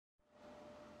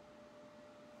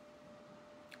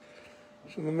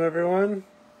Shalom everyone,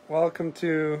 welcome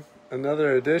to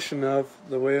another edition of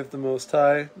The Way of the Most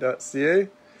High.ca.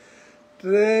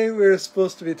 Today we're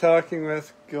supposed to be talking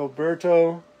with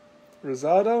Gilberto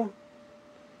Rosado.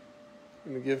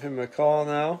 I'm going to give him a call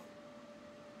now.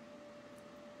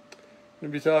 I'm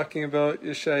going to be talking about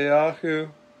Isaiah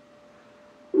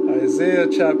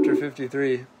chapter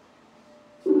 53.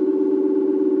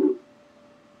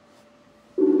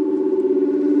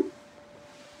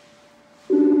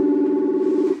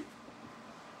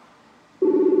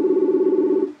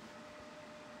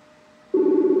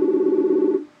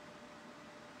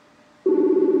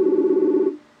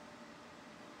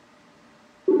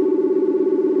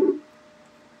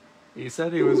 He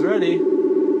said he was ready.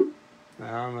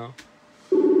 I don't know.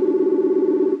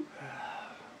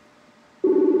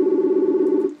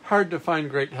 Hard to find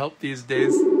great help these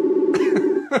days.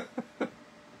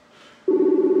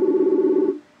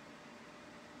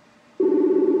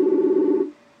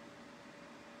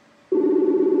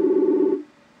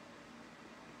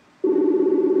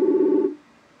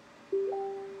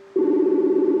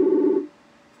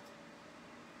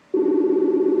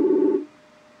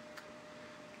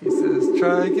 He says,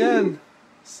 try again.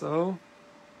 So,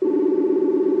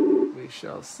 we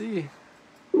shall see.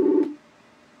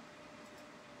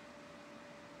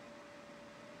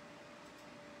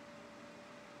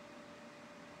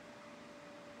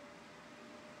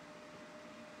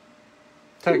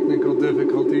 Technical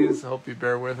difficulties. Hope you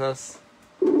bear with us.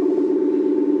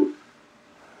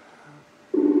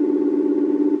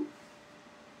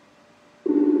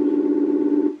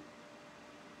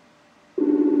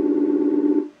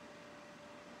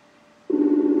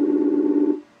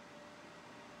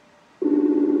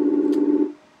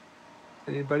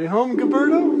 Anybody home,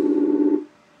 Gilberto?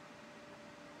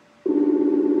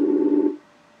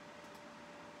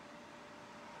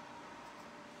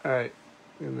 Alright,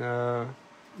 I'm gonna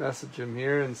message him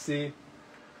here and see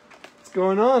what's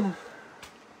going on.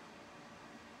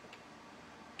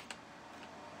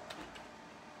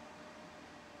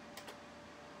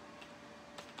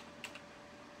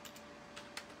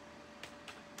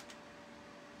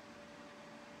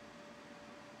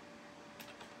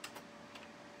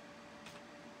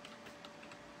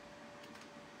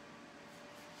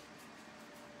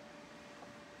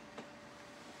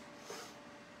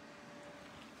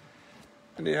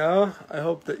 Anyhow, I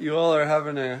hope that you all are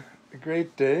having a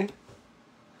great day.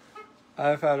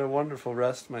 I've had a wonderful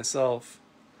rest myself.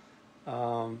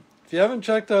 If you haven't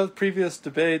checked out previous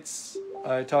debates,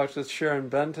 I talked with Sharon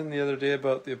Benton the other day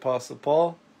about the Apostle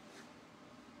Paul.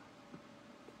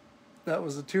 That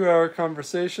was a 2-hour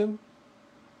conversation.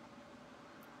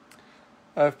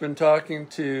 I've been talking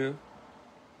to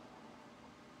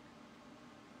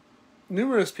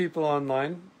numerous people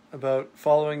online about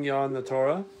following Yah in the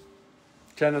Torah,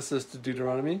 Genesis to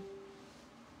Deuteronomy.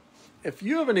 If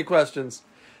you have any questions,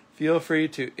 feel free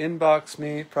to inbox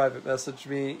me, private message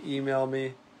me, email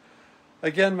me.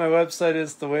 Again, my website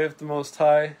is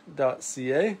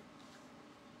thewayofthemosthigh.ca.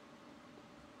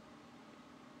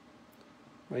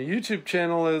 My YouTube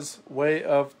channel is Way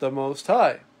of the Most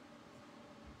High.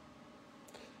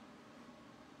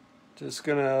 Just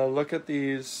gonna look at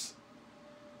these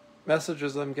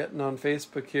messages I'm getting on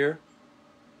Facebook here.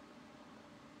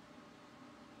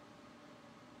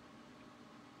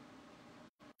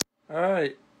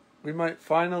 Alright, we might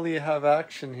finally have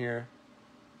action here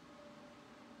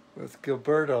with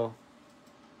Gilberto.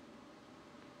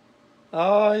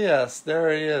 Oh yes,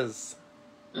 there he is.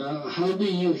 How do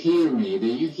you hear me? Do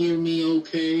you hear me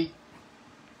okay?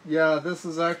 Yeah, this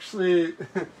is actually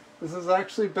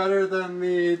better than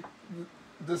the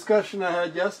discussion I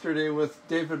had yesterday with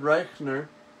David Reichner.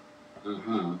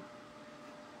 Uh-huh.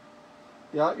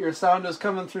 Yeah, your sound is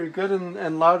coming through good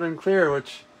and loud and clear,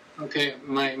 which... Okay,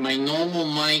 my normal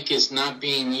mic is not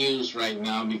being used right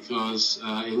now because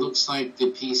it looks like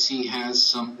the PC has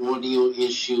some audio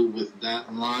issue with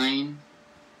that line,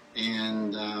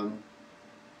 and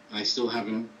I still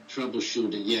haven't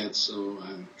troubleshot it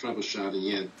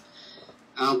yet.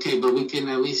 Okay, but we can,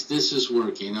 at least this is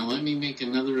working. Now let me make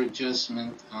another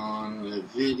adjustment on the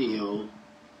video.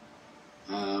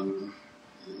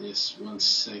 Just 1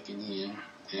 second here,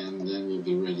 and then we'll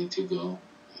be ready to go.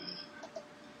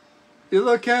 You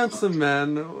look handsome,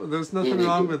 man. There's nothing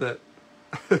wrong with it.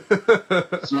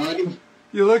 Sorry?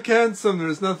 You look handsome.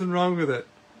 There's nothing wrong with it.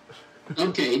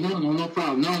 Okay, no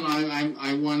problem. No,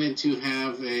 I wanted to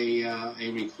have a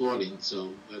recording,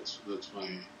 so that's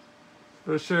why.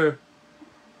 For sure.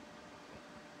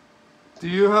 Do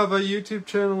you have a YouTube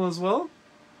channel as well?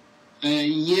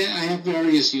 Yeah, I have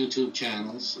various YouTube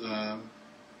channels.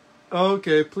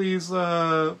 Okay, please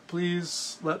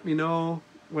let me know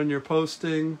when you're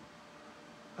posting.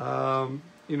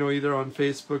 Either on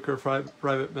Facebook or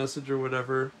private message or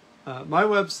whatever. My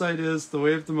website is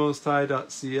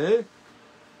thewayofthemosthigh.ca,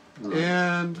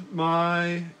 and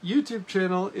my YouTube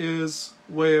channel is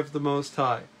Way of the Most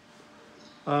High.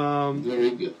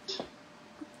 Very good.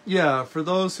 Yeah, for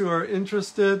those who are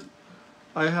interested,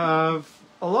 I have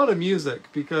a lot of music,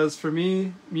 because for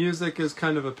me, music is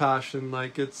kind of a passion.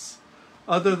 Like, it's,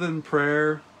 other than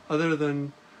prayer, other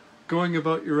than going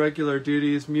about your regular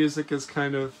duties, music is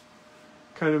kind of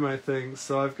my thing.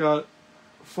 So I've got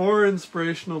 4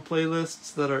 inspirational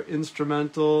playlists that are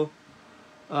instrumental,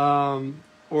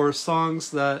 or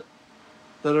songs that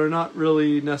are not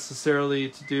really necessarily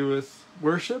to do with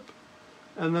worship.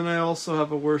 And then I also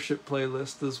have a worship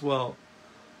playlist as well.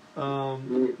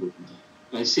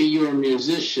 I see you're a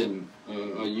musician.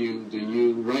 Do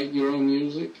you write your own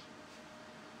music?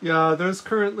 Yeah, there's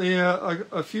currently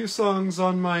a few songs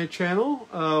on my channel.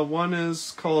 One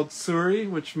is called Suri,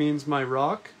 which means my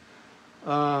rock,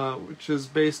 which is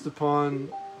based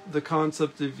upon the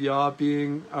concept of Yah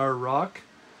being our rock,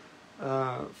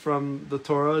 from the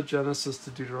Torah, Genesis to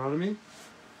Deuteronomy.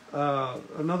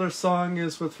 Another song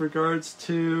is with regards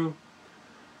to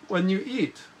when you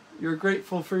eat. You're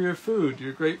grateful for your food.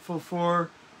 You're grateful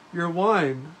for your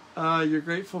wine. You're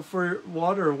grateful for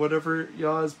water, whatever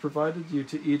Yah has provided you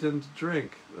to eat and to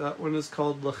drink. That one is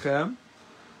called Lechem.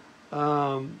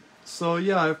 So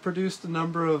yeah, I've produced a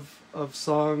number of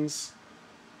songs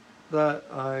that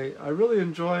I really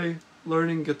enjoy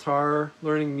learning guitar,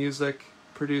 learning music,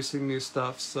 producing new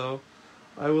stuff. So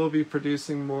I will be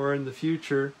producing more in the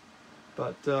future,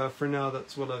 but for now,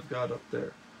 that's what I've got up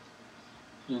there.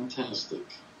 Fantastic.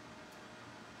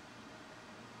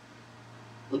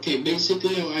 Okay,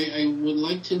 basically, I would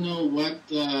like to know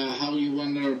how you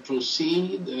want to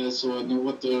proceed, so I know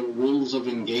what the rules of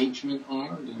engagement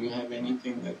are. Do you have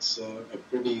anything that's a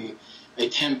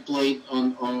template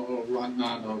on or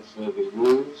whatnot of the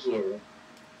rules, or?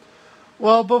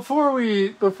 Well, before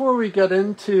we get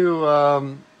into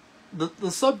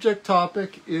the subject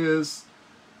topic is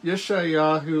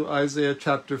Yeshayahu, Isaiah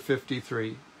chapter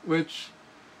 53, which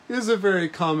is a very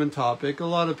common topic. A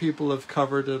lot of people have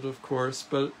covered it, of course,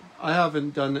 but I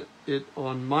haven't done it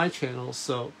on my channel,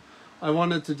 so I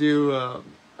wanted to do a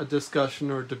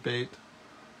discussion or debate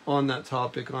on that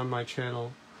topic on my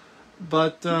channel.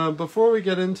 But before we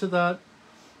get into that,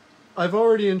 I've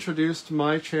already introduced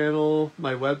my channel,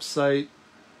 my website.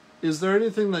 Is there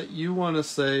anything that you want to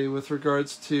say with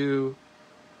regards to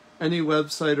any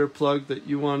website or plug that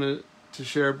you wanted to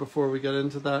share before we get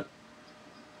into that?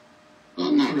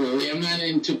 Well, not really. I'm not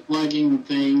into plugging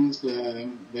things.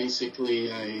 Basically,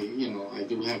 I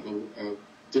do have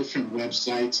different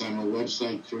websites. I'm a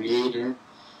website creator.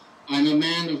 I'm a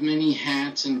man of many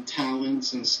hats and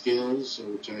talents and skills,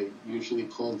 which I usually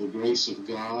call the grace of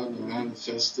God,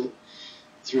 manifested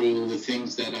through the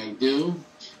things that I do.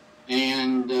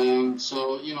 And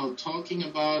so, talking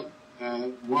about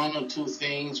one or two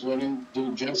things wouldn't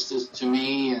do justice to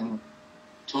me, and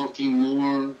talking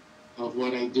more of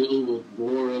what I do would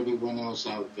bore everyone else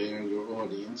out there, your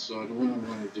audience, so I wouldn't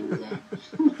want to do that.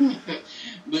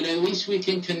 But at least we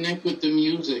can connect with the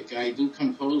music. I do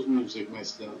compose music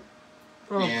myself.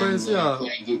 Oh, praise Yah. I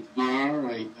play guitar,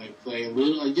 I play a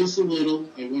little, just a little.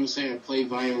 I want to say I play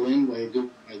violin, but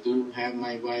I do have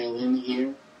my violin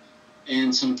here,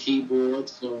 and some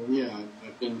keyboards. So yeah,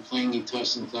 I've been playing guitar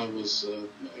since I was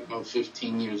about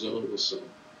 15 years old or so.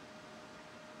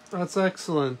 That's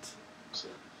excellent. So,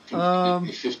 my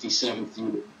 57th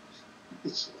year.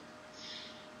 So,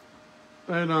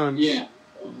 right on. Yeah,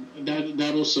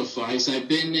 that'll suffice. I've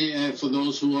been, for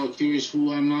those who are curious,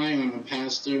 who am I? I'm a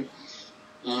pastor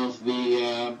of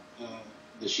the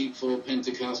Sheepfold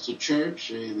Pentecostal Church.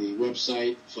 The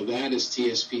website for that is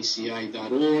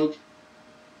tspci.org.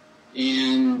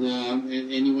 And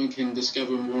anyone can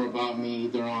discover more about me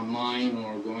either online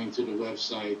or going to the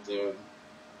website,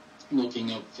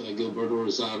 looking up Gilberto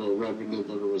Rosado or Reverend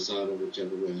Gilberto Rosado,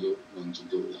 whichever way you want to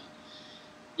do that.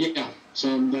 Yeah,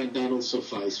 so that'll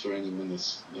suffice for anyone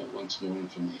that wants more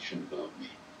information about me.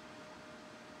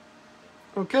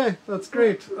 Okay, that's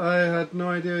great. I had no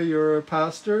idea you were a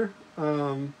pastor.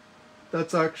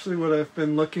 That's actually what I've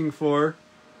been looking for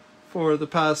the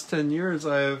past 10 years.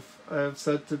 I have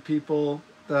said to people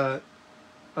that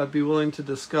I'd be willing to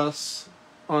discuss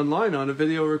online on a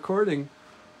video recording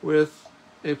with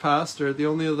a pastor. The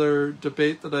only other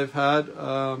debate that I've had,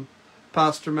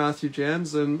 Pastor Matthew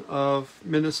Jansen of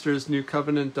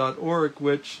ministersnewcovenant.org,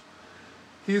 which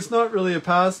he's not really a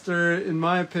pastor, in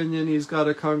my opinion. He's got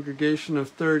a congregation of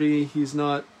 30. He's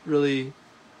not really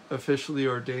officially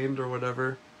ordained or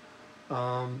whatever.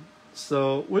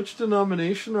 So which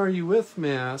denomination are you with,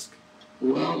 may I ask?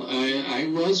 Well, I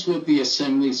was with the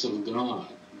Assemblies of God,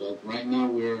 but right now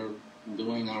we're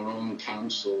doing our own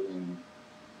council and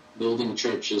building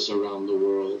churches around the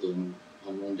world and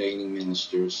ordaining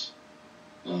ministers,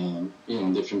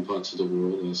 in different parts of the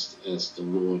world as the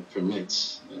Lord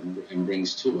permits and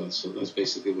brings to us. So that's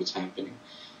basically what's happening.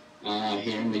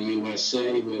 Here in the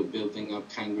USA, we're building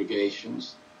up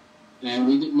congregations, and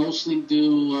we mostly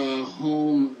do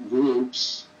home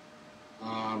groups.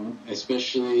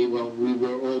 Especially, well, we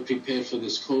were all prepared for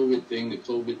this COVID thing. The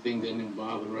COVID thing didn't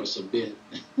bother us a bit.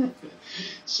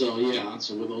 So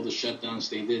with all the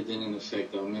shutdowns they didn't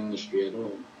affect our ministry at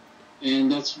all.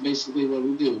 And that's basically what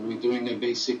we do. We're doing a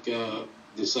basic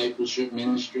discipleship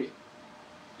ministry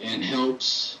and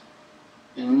helps.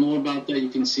 And more about that you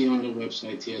can see on the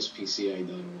website,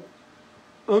 tspci.org.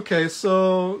 Okay,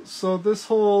 so this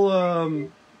whole...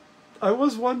 I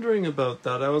was wondering about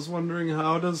that. I was wondering,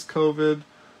 how does COVID,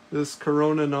 this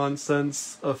corona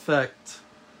nonsense, affect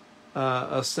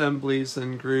assemblies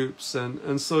and groups?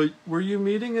 And so were you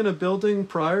meeting in a building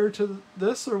prior to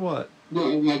this or what?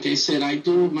 Well, like I said, I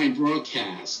do my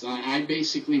broadcast. I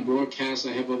basically broadcast.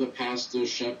 I have other pastors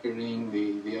shepherding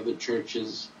the other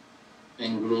churches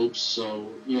and groups. So,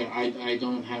 I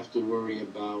don't have to worry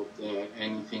about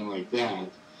anything like that.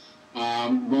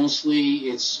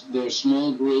 Mostly they're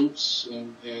small groups,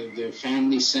 and they're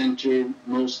family-centered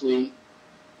mostly.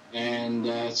 And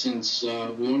since we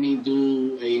only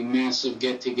do a massive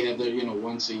get-together,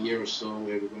 once a year or so,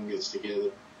 everyone gets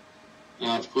together.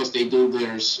 Of course, they do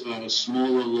their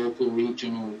smaller local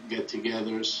regional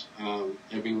get-togethers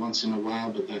every once in a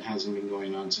while, but that hasn't been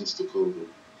going on since the COVID.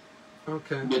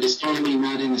 Okay. But it's totally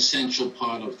not an essential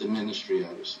part of the ministry,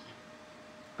 I would say.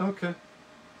 Okay.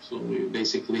 So we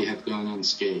basically have gone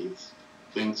unscathed.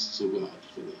 Thanks to God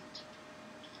for that.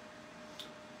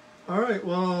 All right.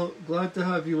 Well, glad to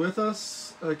have you with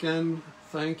us. Again,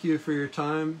 thank you for your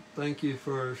time. Thank you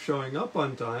for showing up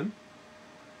on time.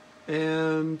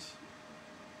 And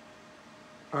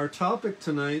our topic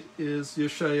tonight is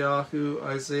Yeshayahu,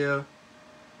 Isaiah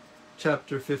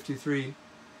chapter 53,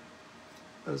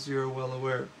 as you're well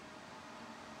aware.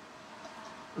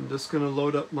 I'm just going to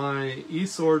load up my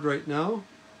eSword right now.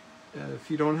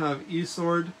 If you don't have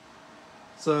eSword,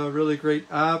 it's a really great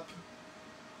app.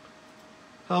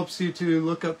 Helps you to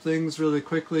look up things really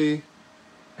quickly,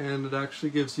 and it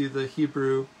actually gives you the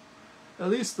Hebrew, at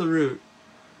least the root.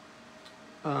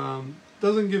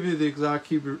 Doesn't give you the exact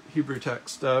Hebrew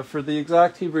text. For the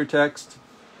exact Hebrew text,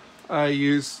 I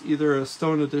use either a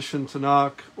Stone Edition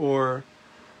Tanakh or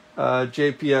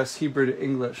JPS Hebrew to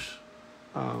English.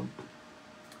 A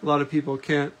lot of people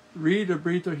can't read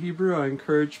Hebrew or Hebrew. I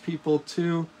encourage people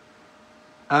to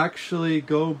actually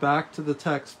go back to the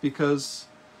text, because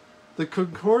the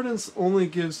concordance only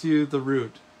gives you the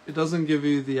root. It doesn't give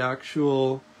you the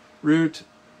actual root,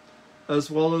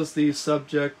 as well as the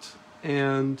subject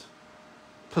and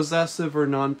possessive or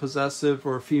non-possessive,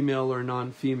 or female or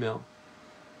non-female.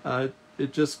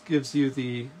 It just gives you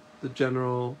the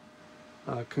general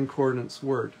concordance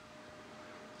word.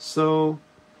 So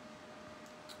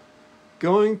I'm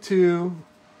going to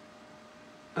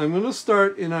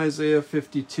start in Isaiah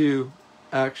 52,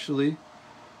 actually,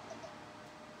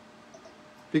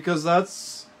 because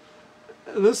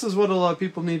this is what a lot of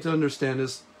people need to understand,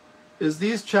 is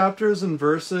these chapters and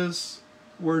verses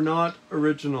were not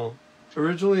original.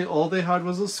 Originally, all they had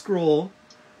was a scroll.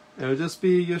 It would just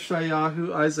be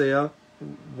Yeshayahu, Isaiah,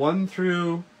 1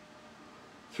 through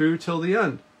till the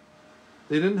end.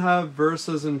 They didn't have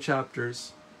verses and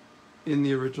chapters in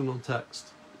the original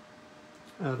text.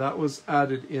 That was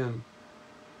added in.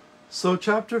 So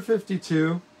chapter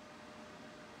 52,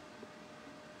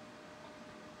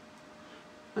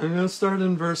 I'm going to start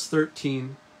in verse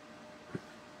 13.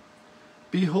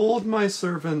 Behold, my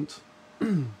servant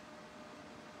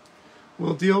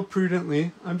will deal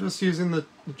prudently. I'm just using the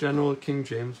general King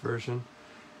James Version.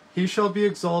 He shall be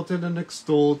exalted and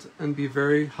extolled and be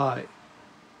very high.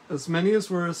 As many as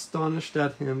were astonished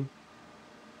at you,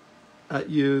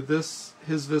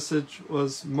 his visage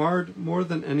was marred more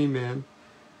than any man,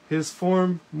 his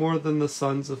form more than the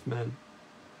sons of men.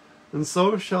 And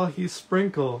so shall he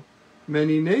sprinkle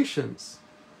many nations.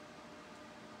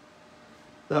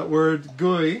 That word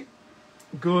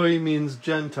gui means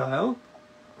Gentile.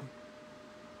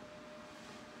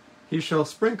 He shall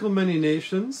sprinkle many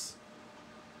nations,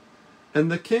 and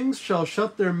the kings shall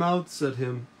shut their mouths at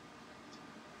him.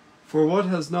 For what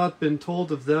has not been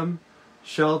told of them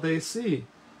shall they see,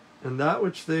 and that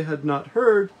which they had not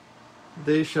heard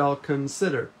they shall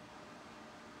consider.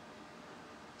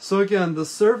 So again, the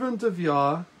servant of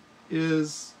Yah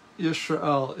is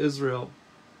Yisrael, Israel.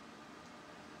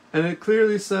 And it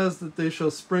clearly says that they shall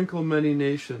sprinkle many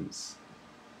nations.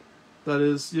 That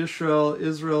is, Yisrael,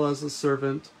 Israel as a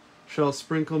servant, shall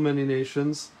sprinkle many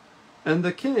nations, and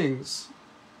the kings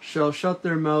shall shut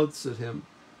their mouths at him.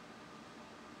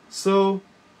 So,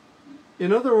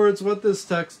 in other words, what this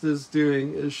text is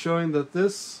doing is showing that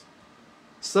this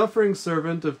suffering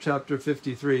servant of chapter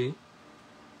 53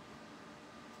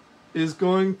 is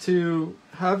going to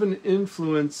have an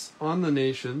influence on the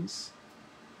nations,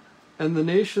 and the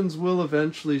nations will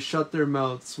eventually shut their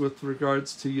mouths with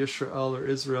regards to Yisrael or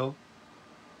Israel,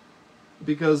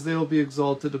 because they will be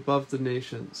exalted above the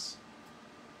nations.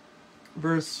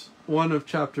 Verse 1 of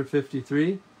chapter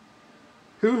 53,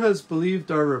 who has believed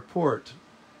our report?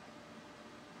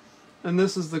 And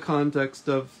this is the context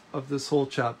of this whole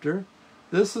chapter.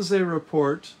 This is a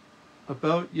report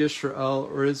about Yisrael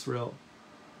or Israel,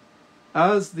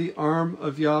 as the arm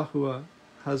of Yahudah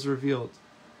has revealed.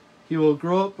 He will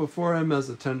grow up before him as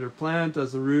a tender plant,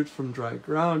 as a root from dry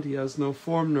ground. He has no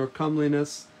form nor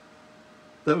comeliness,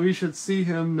 that we should see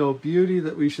him, no beauty,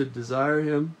 that we should desire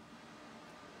him.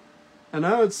 And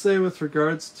I would say with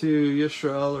regards to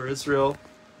Yisrael or Israel,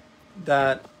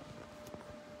 that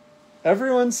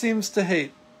everyone seems to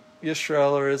hate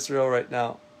Yisrael or Israel right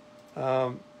now.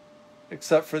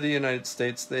 Except for the United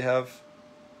States. They have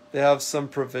some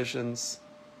provisions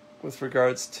with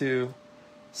regards to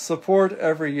support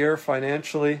every year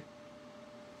financially,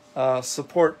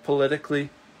 support politically.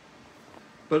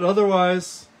 But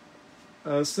otherwise,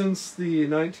 since the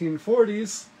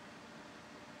 1940s,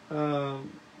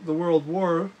 the World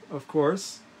War, of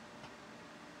course,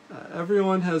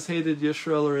 everyone has hated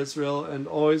Yisrael or Israel and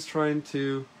always trying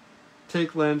to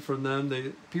take land from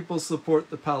them. People support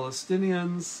the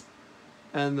Palestinians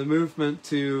and the movement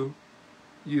to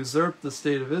usurp the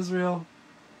state of Israel.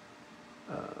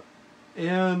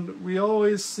 And we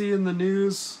always see in the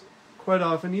news quite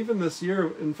often, even this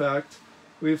year, in fact,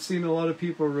 we've seen a lot of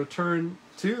people return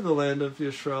to the land of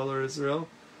Yisrael or Israel,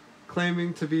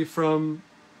 claiming to be from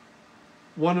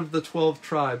one of the 12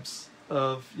 tribes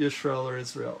of Yisrael or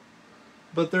Israel.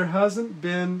 But there hasn't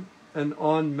been an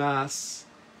en masse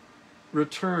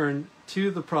return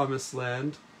to the promised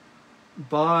land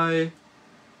by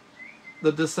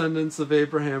the descendants of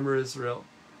Abraham or Israel,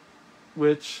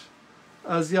 which,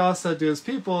 as Yah said to his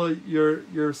people,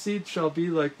 your seed shall be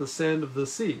like the sand of the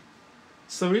sea.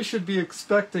 So we should be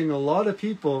expecting a lot of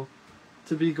people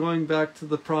to be going back to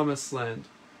the promised land.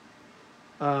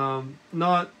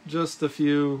 Not just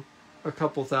a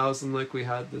couple thousand like we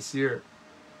had this year.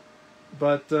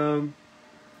 But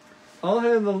I'll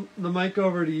hand the mic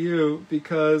over to you,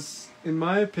 because in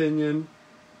my opinion,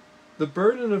 the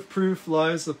burden of proof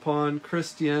lies upon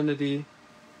Christianity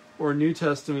or New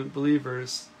Testament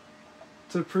believers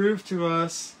to prove to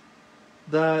us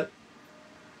that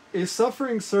a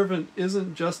suffering servant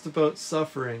isn't just about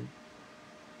suffering.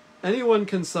 Anyone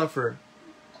can suffer.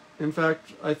 In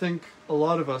fact, I think a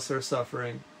lot of us are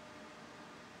suffering.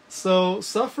 So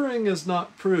suffering is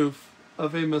not proof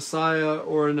of a Messiah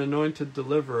or an anointed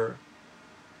deliverer.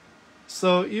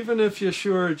 So even if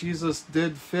Yeshua or Jesus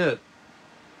did fit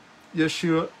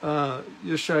Yeshayahu,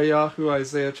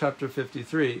 Isaiah chapter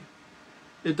 53,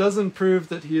 it doesn't prove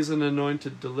that he is an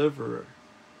anointed deliverer.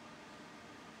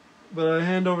 But I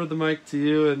hand over the mic to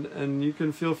you, and you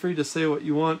can feel free to say what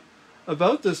you want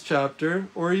about this chapter,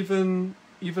 or even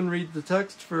read the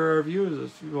text for our viewers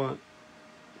if you want.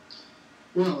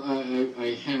 Well,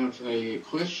 I have a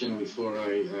question before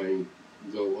I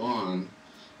go on.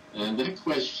 And that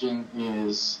question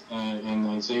is in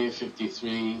Isaiah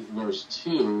 53, verse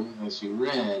 2, as you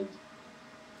read.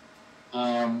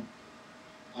 I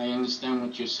understand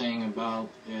what you're saying about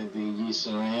the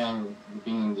Yisrael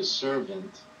being the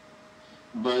servant,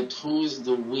 but who is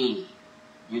the we?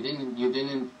 You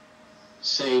didn't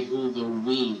say who the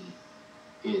we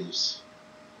is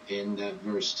in that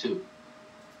verse 2.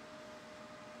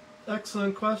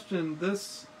 Excellent question.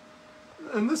 This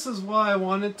is why I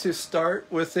wanted to start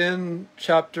within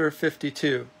chapter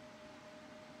 52.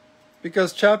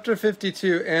 Because chapter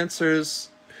 52 answers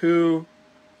who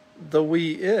the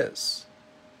we is.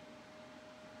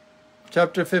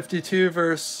 Chapter 52,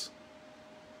 verse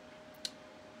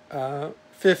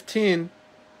 15,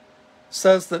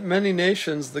 says that many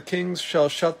nations, the kings, shall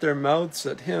shut their mouths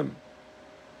at him.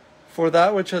 For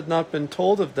that which had not been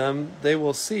told of them, they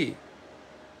will see,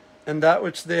 and that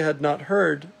which they had not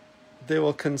heard, they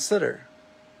will consider.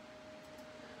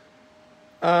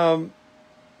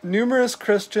 Numerous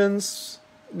Christians,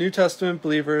 New Testament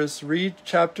believers, read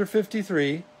chapter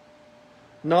 53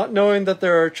 not knowing that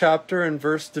there are chapter and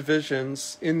verse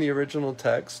divisions in the original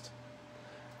text.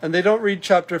 And they don't read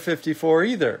chapter 54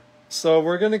 either. So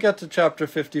we're going to get to chapter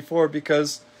 54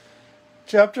 because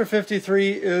chapter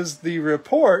 53 is the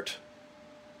report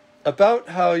about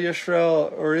how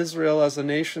Yisrael or Israel as a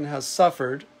nation has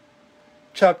suffered.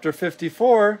 Chapter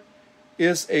 54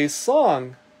 is a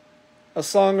song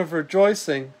of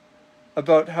rejoicing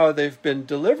about how they've been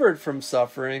delivered from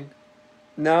suffering,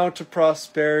 now to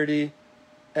prosperity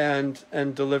and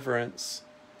deliverance.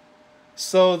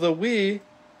 So the we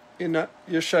in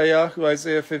Yeshayahu,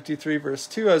 Isaiah 53 verse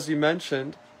 2, as you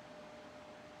mentioned,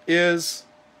 is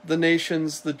the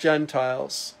nations, the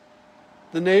Gentiles.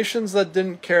 The nations that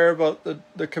didn't care about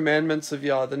the commandments of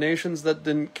Yah. The nations that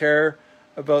didn't care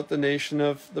about the nation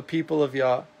of the people of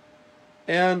Yah.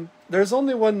 And there's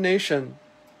only one nation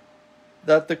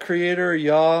that the Creator,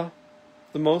 Yah,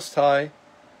 the Most High,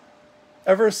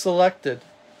 ever selected.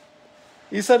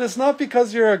 He said, it's not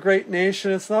because you're a great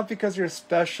nation, it's not because you're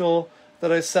special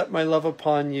that I set my love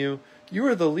upon you. You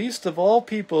are the least of all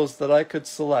peoples that I could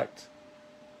select.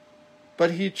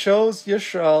 But he chose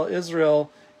Israel,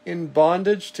 in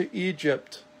bondage to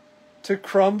Egypt, to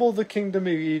crumble the kingdom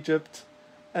of Egypt,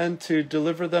 and to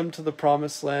deliver them to the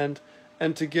promised land,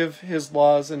 and to give his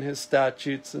laws and his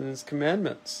statutes and his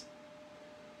commandments.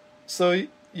 So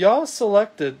Yah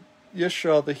selected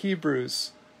Yisrael, the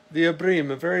Hebrews, the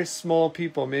Abrim, a very small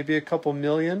people, maybe a couple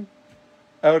million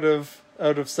out of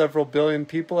several billion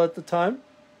people at the time,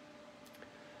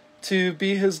 to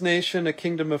be his nation, a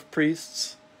kingdom of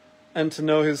priests, and to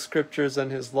know his scriptures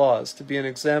and his laws, to be an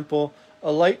example,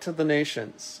 a light to the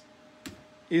nations.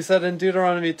 He said in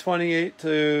Deuteronomy 28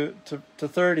 to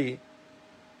 30,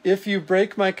 if you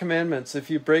break my commandments, if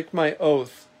you break my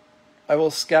oath, I will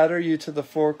scatter you to the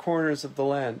four corners of the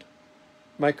land.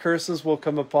 My curses will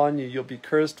come upon you. You'll be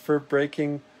cursed for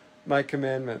breaking my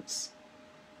commandments.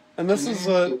 And this is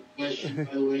what... Question,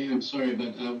 by the way, I'm sorry,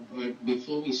 but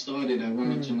before we started, I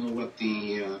wanted to know what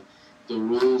the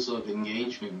rules of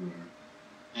engagement were.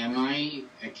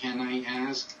 Can I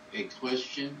ask a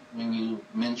question when you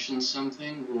mention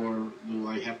something, or do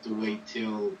I have to wait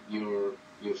till you're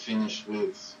finished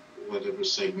with whatever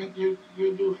segment you're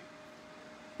doing?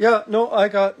 Yeah, no, I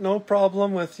got no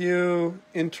problem with you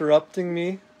interrupting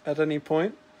me at any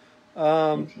point.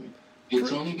 Okay.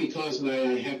 It's only because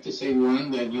I have to say,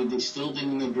 one, that you still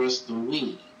didn't address the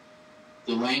we.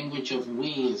 The language of we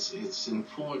it's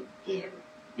important there,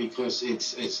 because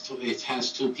it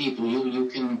has two people. You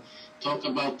can talk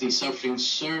about the suffering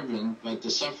servant, but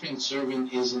the suffering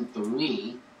servant isn't the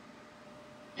we.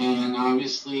 And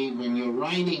obviously, when you're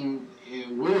writing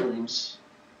words,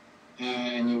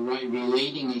 and you're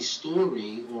relating a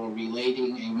story or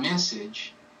relating a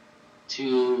message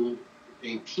to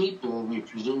a people, we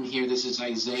presume here this is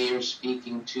Isaiah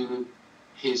speaking to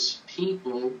his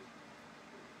people,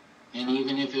 and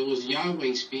even if it was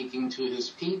Yahweh speaking to his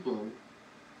people,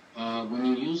 when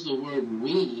you use the word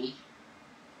we,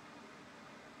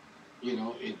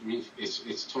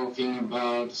 it's talking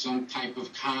about some type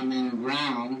of common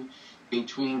ground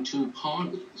between two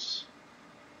parties.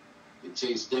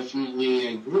 It's definitely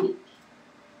a group.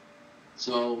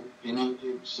 So,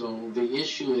 so the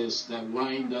issue is that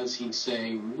why does he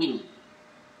say we?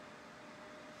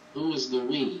 Who is the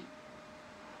we?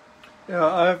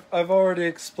 Yeah, I've already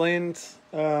explained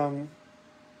in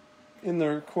the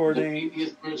recording. The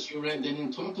previous verse you read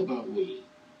didn't talk about we.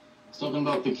 It's talking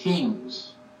about the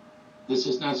kings. This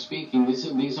is not speaking.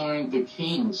 These aren't the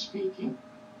kings speaking.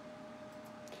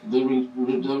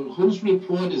 Whose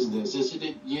report is this? Is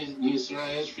it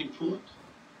Yisrael's report?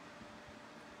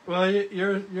 Well,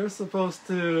 you're supposed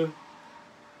to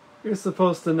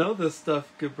know this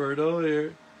stuff,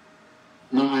 Gilberto.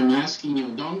 No, I'm asking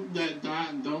you.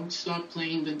 Don't stop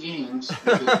playing the games.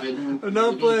 I'm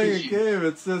not playing a game.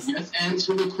 It's just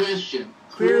answer the question.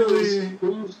 Clearly,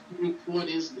 whose report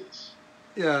is this?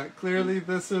 Yeah, clearly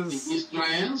this is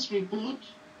Israel's report.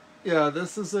 Yeah,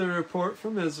 this is a report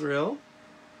from Israel.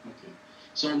 Okay.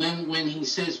 So then, when he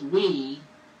says we,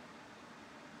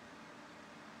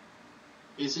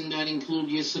 isn't that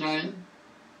include Israel?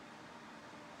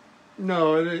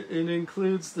 No, it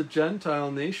includes the Gentile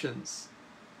nations.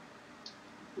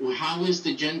 Well, how is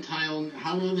the Gentile?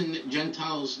 How are the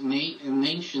Gentiles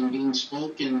nation being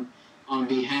spoken on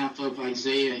behalf of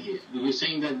Isaiah here? You're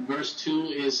saying that verse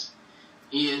 2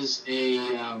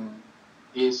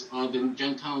 are the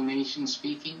Gentile nations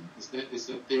speaking? Is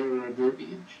that their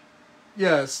verbiage?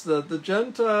 Yes, the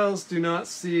Gentiles do not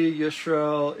see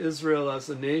Israel as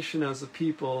a nation, as a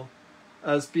people,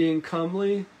 as being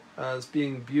comely, as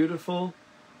being beautiful,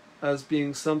 as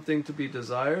being something to be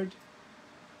desired.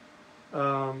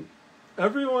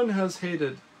 Everyone has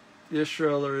hated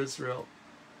Yisrael or Israel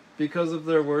because of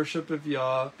their worship of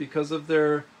Yah, because of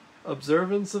their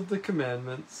observance of the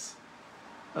commandments,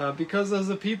 because as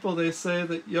a people they say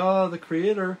that Yah, the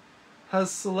Creator, has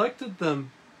selected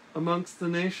them amongst the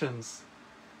nations.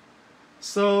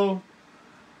 So,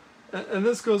 and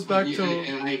this goes back to...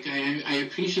 I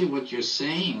appreciate what you're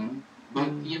saying,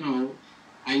 but, you know,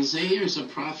 Isaiah is a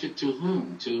prophet to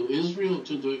whom? To Israel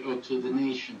or to the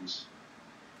nations?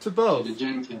 To both. To the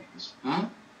Gentiles. Huh?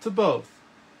 To both.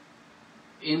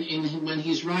 When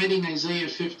he's writing Isaiah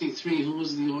 53, who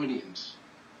was the audience?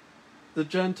 The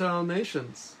Gentile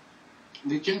nations.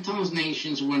 The Gentile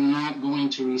nations were not going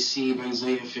to receive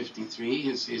Isaiah 53,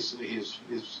 his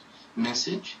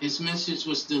message. His message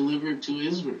was delivered to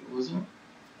Israel, wasn't it?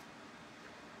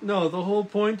 No, the whole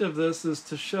point of this is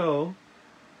to show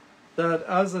that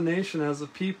as a nation, as a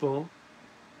people,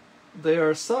 they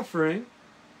are suffering.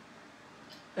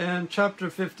 And chapter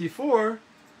 54,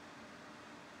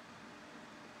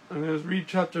 I'm going to read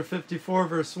chapter 54,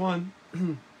 verse 1.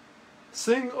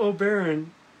 Sing, O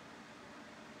barren,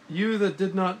 you that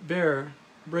did not bear,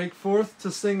 break forth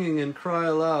to singing and cry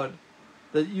aloud,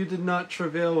 that you did not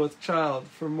travail with child,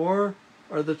 for more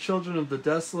are the children of the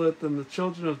desolate than the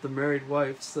children of the married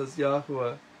wife, says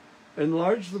Yahudah.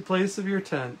 Enlarge the place of your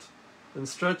tent, and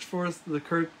stretch forth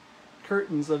the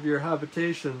curtains of your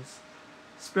habitations.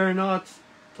 Spare not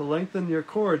to lengthen your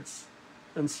cords,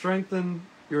 and strengthen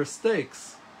your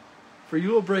stakes. For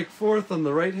you will break forth on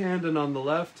the right hand and on the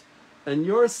left, and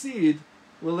your seed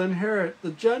will inherit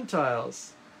the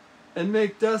Gentiles, and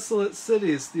make desolate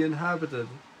cities the inhabited.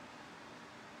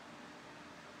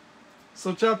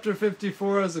 So chapter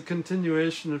 54, as a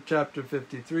continuation of chapter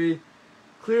 53,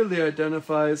 clearly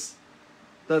identifies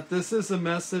that this is a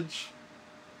message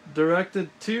directed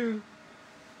to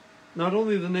not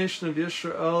only the nation of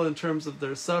Israel in terms of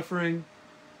their suffering,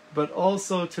 but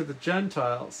also to the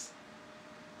Gentiles.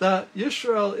 That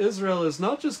Israel is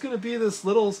not just going to be this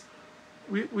little...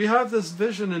 We have this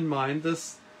vision in mind,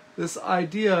 this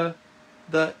idea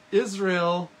that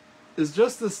Israel is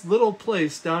just this little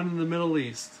place down in the Middle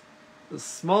East. This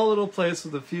small little place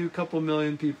with a couple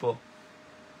million people.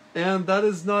 And that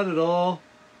is not at all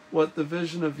what the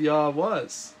vision of Yah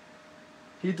was.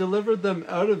 He delivered them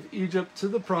out of Egypt to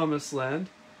the Promised Land.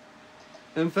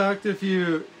 In fact, if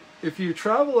you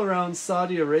travel around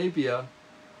Saudi Arabia,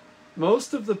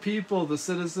 most of the people, the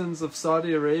citizens of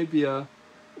Saudi Arabia,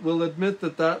 will admit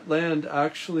that that land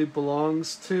actually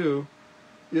belongs to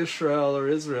Israel or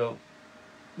Israel.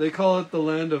 They call it the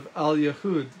land of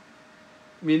Al-Yahud,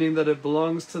 meaning that it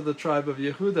belongs to the tribe of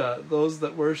Yahudah, those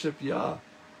that worship Yah.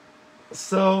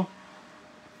 So,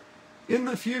 in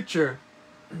the future,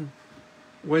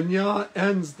 when Yah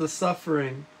ends the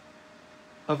suffering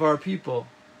of our people,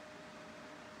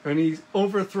 and he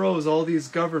overthrows all these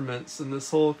governments and this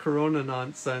whole corona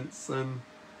nonsense and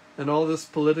all this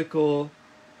political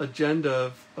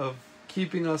agenda of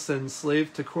keeping us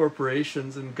enslaved to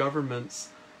corporations and governments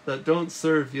that don't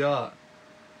serve Yah.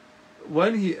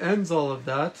 When he ends all of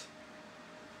that,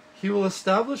 he will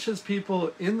establish his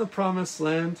people in the Promised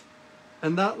Land,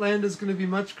 and that land is going to be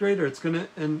much greater. It's going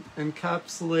to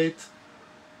encapsulate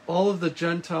all of the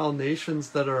Gentile nations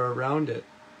that are around it.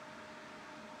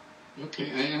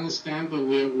 Okay, I understand, but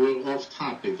we're off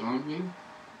topic, aren't we?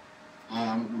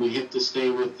 We have to stay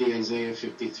with the Isaiah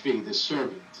 53, the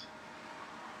servant.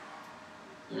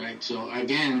 All right, so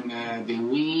again,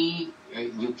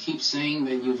 you keep saying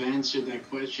that you've answered that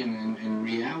question, and in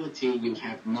reality, you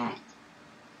have not.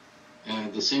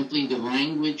 The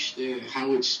language,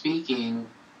 how it's speaking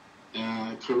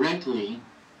correctly,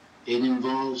 it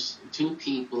involves two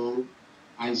people.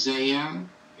 Isaiah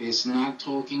is not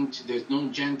talking to, there's no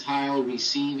Gentile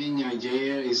receiving.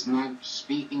 Isaiah is not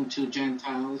speaking to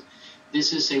Gentiles.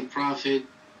 This is a prophet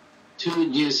to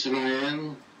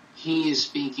Israel. He is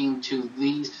speaking to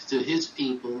his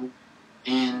people,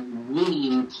 and we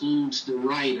includes the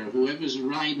writer. Whoever's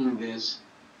writing this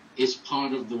is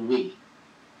part of the we.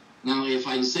 Now, if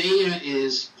Isaiah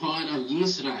is part of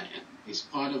Israel, is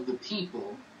part of the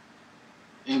people,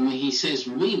 and when he says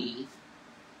we,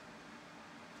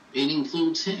 it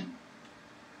includes him.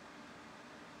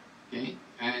 Okay?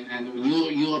 And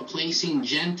you are placing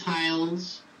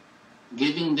Gentiles,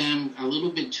 giving them a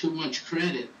little bit too much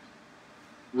credit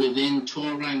within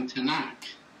Torah and Tanakh.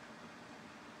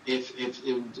 If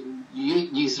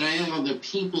Israel are the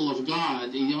people of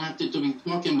God, you don't have to be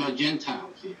talking about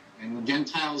Gentiles here. And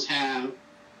Gentiles have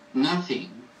nothing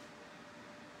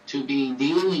to be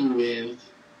dealing with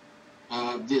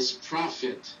this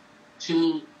prophet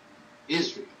to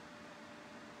Israel.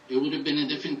 it would have been a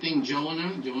different thing.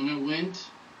 Jonah went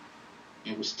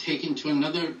and was taken to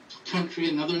another country,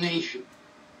 another nation.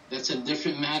 That's a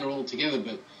different matter altogether.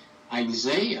 But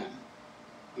Isaiah,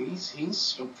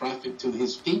 he's a prophet to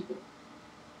his people.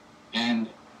 And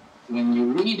when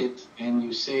you read it and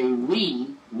you say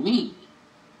we,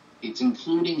 it's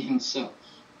including himself.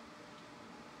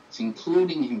 It's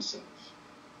including himself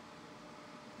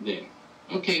there.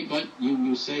 Okay, but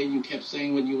you kept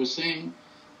saying what you were saying,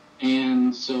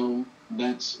 and so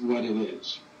that's what it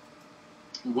is.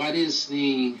 What is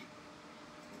the,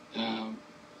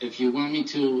 if you want me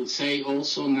to say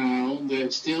also now,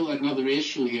 there's still another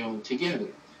issue here altogether,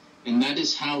 and that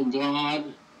is how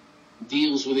God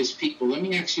deals with his people. Let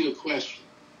me ask you a question.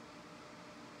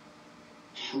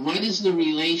 What is the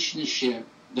relationship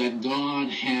that God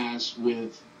has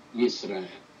with Israel?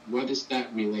 What is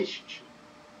that relationship?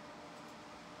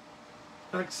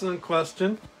 Excellent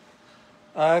question.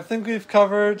 I think we've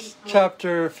covered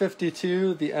chapter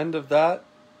 52, the end of that,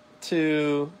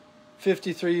 to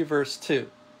 53 verse 2.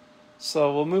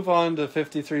 So we'll move on to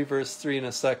 53 verse 3 in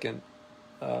a second.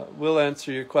 We'll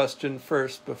answer your question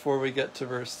first before we get to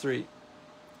verse 3.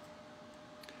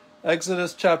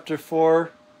 Exodus chapter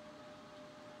 4,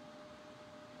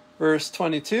 verse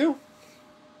 22.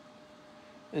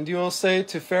 And you will say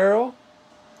to Pharaoh,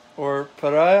 or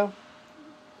Pariah,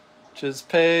 which is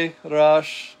Pe,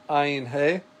 Rash, Ayin,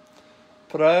 He,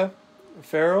 Pariah,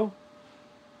 Pharaoh.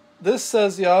 This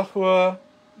says Yahudah,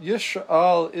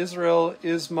 Yisrael, Israel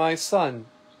is my son,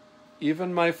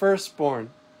 even my firstborn.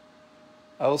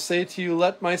 I will say to you,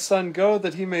 let my son go,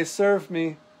 that he may serve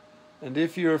me. And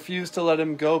if you refuse to let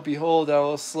him go, behold, I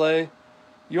will slay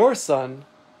your son,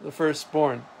 the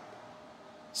firstborn.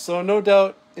 So no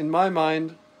doubt, in my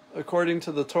mind, according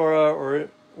to the Torah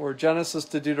or Genesis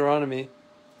to Deuteronomy,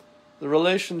 the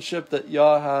relationship that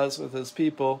Yah has with his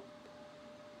people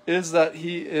is that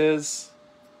he is,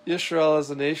 Israel as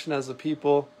a nation, as a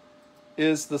people,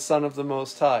 is the Son of the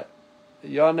Most High.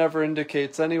 Yah never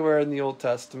indicates anywhere in the Old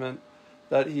Testament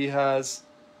that he has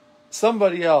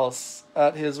somebody else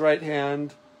at his right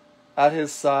hand, at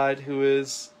his side, who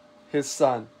is his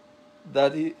son.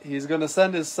 That he's going to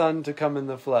send his son to come in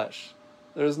the flesh.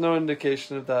 There's no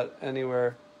indication of that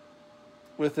anywhere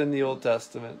within the Old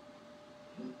Testament.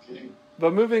 Okay.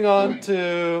 But moving on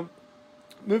to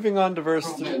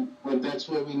verse 3. But that's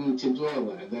where we need to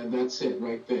dwell at. That's it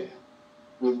right there.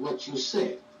 With what you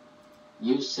said.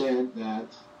 You said that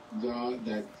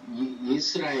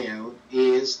Israel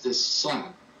is the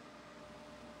son.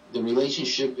 The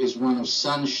relationship is one of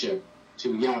sonship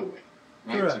to Yahweh,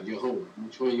 right? Correct. To Yahudah.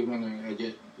 Which way you want to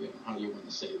get? How you want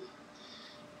to say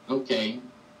that? Okay.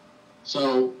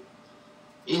 So,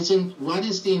 what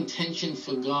is the intention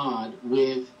for God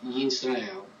with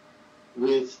Israel,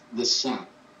 with the son?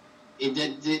 Let's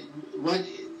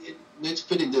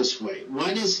put it this way.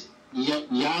 What is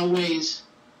Yahweh's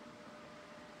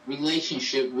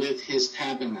relationship with his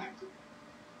tabernacle?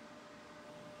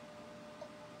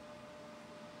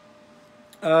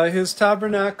 His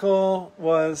tabernacle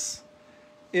was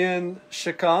in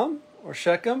Shechem, or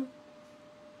Shechem.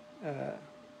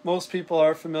 Most people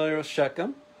are familiar with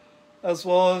Shechem. As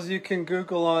well as you can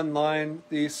Google online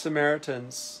the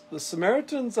Samaritans. The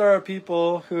Samaritans are a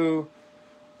people who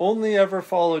only ever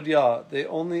followed Yah. They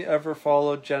only ever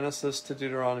followed Genesis to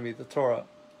Deuteronomy, the Torah.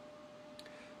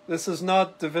 This is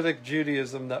not Davidic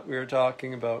Judaism that we are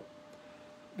talking about.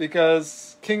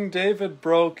 Because King David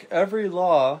broke every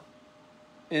law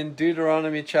in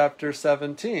Deuteronomy chapter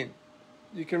 17.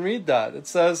 You can read that. It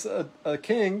says a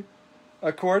king,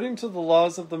 according to the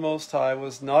laws of the Most High,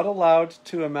 was not allowed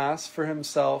to amass for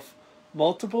himself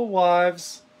multiple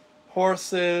wives,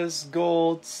 horses,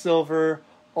 gold, silver,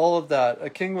 all of that. A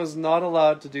king was not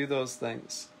allowed to do those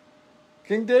things.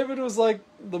 King David was like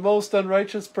the most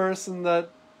unrighteous person that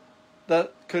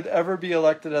could ever be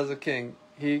elected as a king.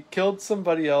 He killed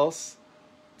somebody else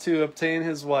to obtain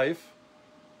his wife,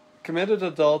 committed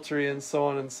adultery, and so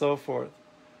on and so forth.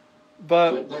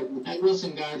 But that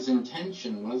wasn't God's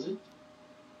intention, was it?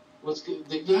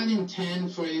 Did God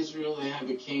intend for Israel to have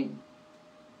a king?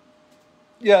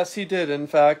 Yes, he did. In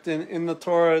fact, in the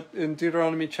Torah, in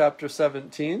Deuteronomy chapter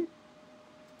 17,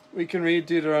 we can read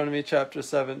Deuteronomy chapter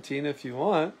 17 if you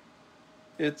want.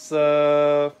 It's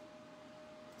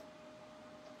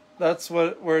that's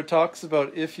where it talks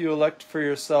about if you elect for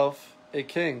yourself a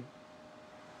king.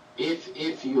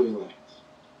 If you elect.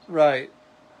 Right.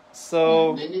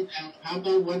 So. How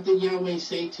about what did Yahweh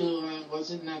say to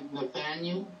wasn't that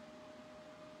Nathaniel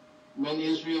when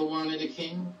Israel wanted a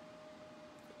king?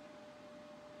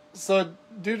 So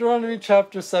Deuteronomy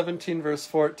chapter 17 verse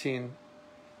 14.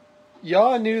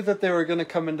 Yah knew that they were going to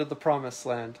come into the promised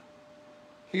land.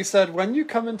 He said, when you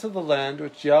come into the land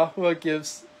which Yahudah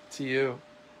gives to you,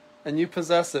 and you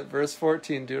possess it, verse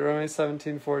 14, Deuteronomy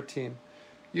 17:14,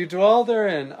 you dwell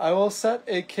therein, I will set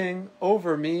a king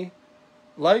over me,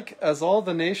 like as all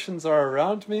the nations are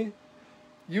around me.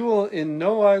 You will in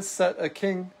no wise set a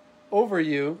king over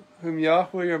you, whom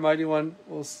Yahudah your mighty one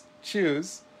will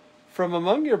choose. From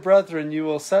among your brethren you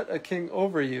will set a king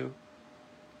over you.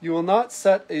 You will not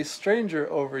set a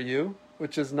stranger over you,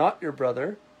 which is not your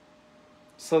brother.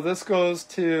 So this goes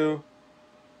to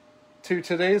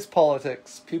today's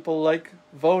politics. People like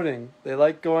voting. They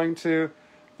like going to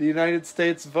the United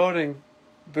States voting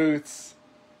booths.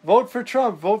 Vote for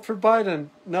Trump, vote for Biden.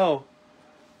 No.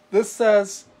 This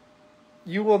says,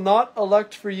 you will not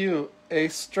elect for you a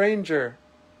stranger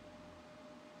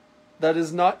that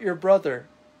is not your brother.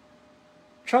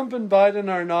 Trump and Biden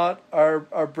are not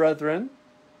our brethren.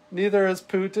 Neither is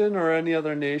Putin or any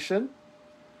other nation.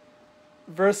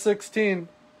 Verse 16,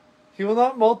 he will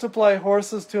not multiply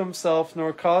horses to himself,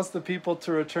 nor cause the people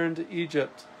to return to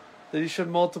Egypt, that he should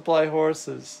multiply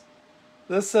horses.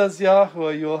 This says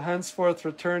Yahudah, you will henceforth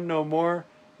return no more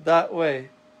that way.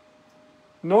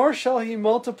 Nor shall he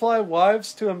multiply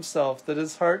wives to himself, that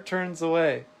his heart turns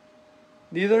away.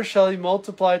 Neither shall he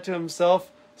multiply to himself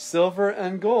silver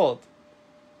and gold.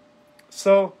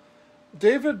 So,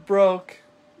 David broke,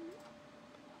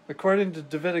 according to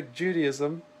Davidic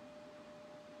Judaism,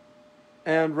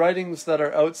 and writings that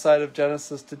are outside of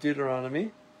Genesis to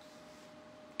Deuteronomy,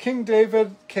 King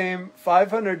David came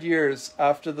 500 years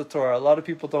after the Torah. A lot of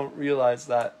people don't realize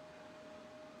that.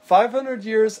 500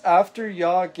 years after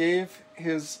Yah gave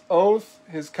his oath,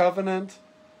 his covenant,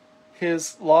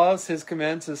 his laws, his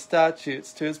commands, his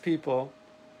statutes to his people,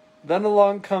 then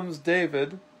along comes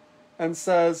David and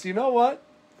says, you know what?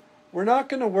 We're not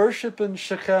going to worship in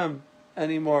Shechem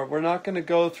anymore. We're not going to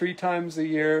go 3 times a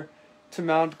year to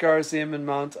Mount Garizim and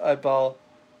Mount Ebal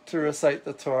to recite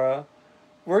the Torah.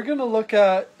 We're going to look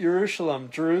at Jerusalem,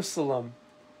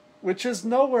 which is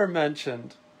nowhere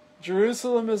mentioned.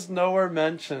 Jerusalem is nowhere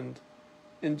mentioned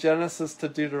in Genesis to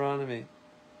Deuteronomy.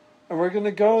 And we're going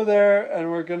to go there and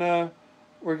we're going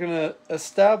to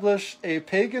establish a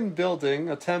pagan building,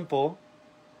 a temple.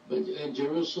 But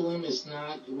Jerusalem is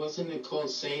not, wasn't it called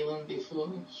Salem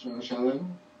before?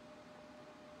 Shalom?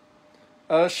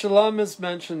 Shalom is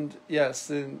mentioned, yes,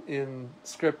 in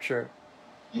Scripture.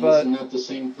 And but it's not the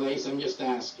same place? I'm just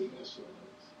asking.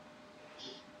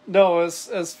 No,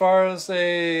 as far as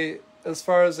a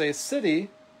city,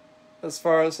 as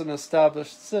far as an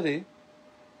established city,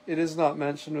 it is not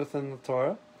mentioned within the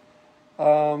Torah.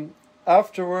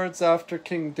 Afterwards, after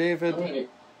King David. All right.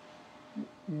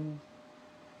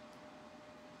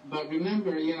 But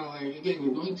remember, again,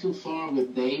 you're going too far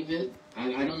with David. I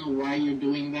don't know why you're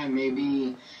doing that.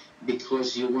 Maybe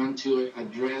because you want to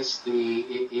address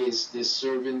is this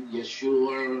servant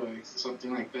Yeshua or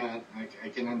something like that. I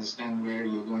can understand where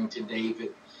you're going to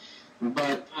David.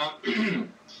 But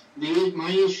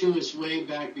my issue is way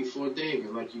back before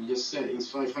David, like you just said. He's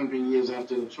 500 years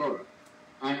after the Torah.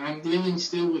 I'm dealing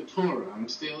still with Torah. I'm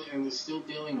still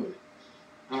dealing with it.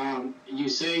 You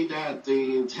say that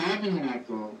the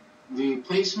tabernacle, the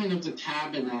placement of the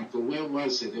tabernacle, where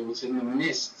was it? It was in the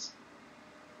midst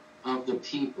of the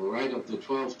people, right? Of the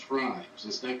 12 tribes.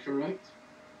 Is that correct?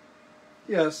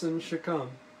 Yes, in Shechem.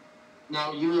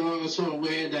 Now, you are also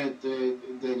aware that the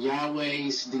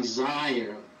Yahweh's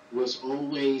desire was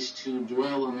always to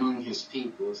dwell among his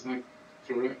people. Is that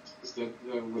correct? Is that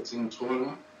what's in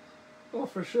Torah? Oh,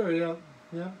 for sure,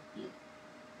 yeah.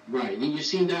 Right, and you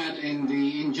see that in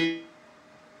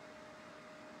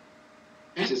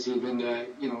Genesis, even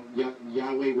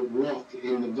Yahweh would walk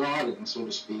in the garden, so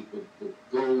to speak, would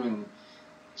go and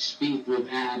speak with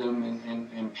Adam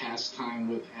and pass time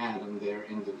with Adam there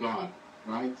in the garden,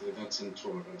 right? That's in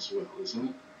Torah as well, isn't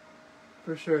it?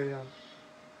 For sure, yeah.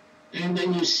 And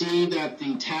then you see that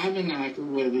the tabernacle,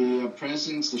 where the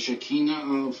presence, the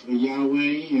Shekinah of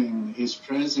Yahweh and his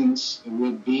presence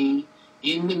would be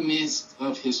in the midst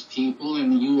of his people,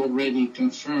 and you already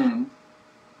confirmed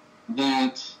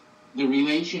that the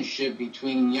relationship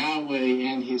between Yahweh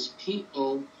and his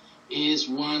people is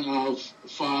one of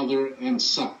father and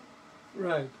son.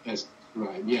 Right.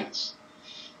 Right, yes.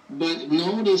 But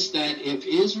notice that if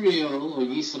Israel or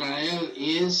Israel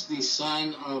is the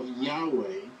son of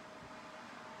Yahweh,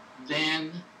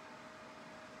 then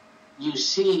you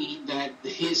see that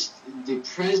the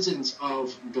presence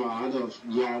of God, of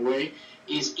Yahweh,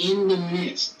 is in the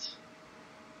midst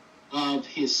of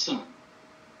his son.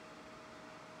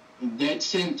 dead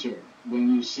center,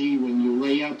 when you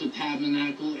lay out the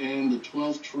tabernacle and the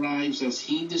 12 tribes as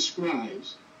he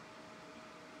describes,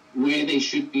 where they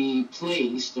should be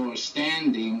placed or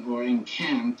standing or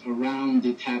encamped around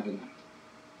the tabernacle.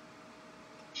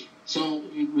 So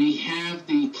we have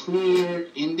the clear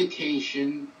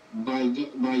indication by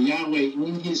Yahweh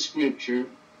in his scripture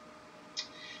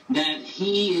that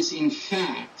he is in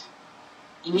fact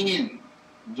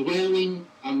dwelling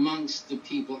amongst the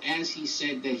people as he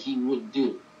said that he would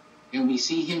do. And we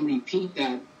see him repeat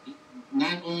that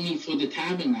not only for the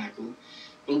tabernacle,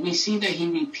 but we see that he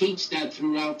repeats that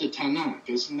throughout the Tanakh.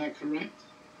 Isn't that correct?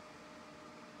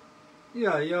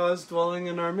 Yeah, Yah is dwelling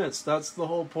in our midst. That's the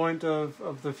whole point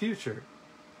of the future.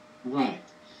 Right.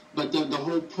 But the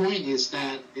whole point is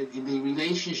that in the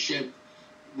relationship,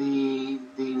 the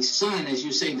son, as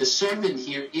you say, the servant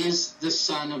here is the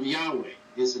son of Yahweh.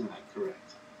 Isn't that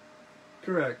correct?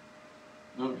 Correct.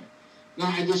 All right. Now,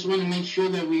 I just want to make sure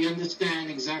that we understand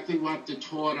exactly what the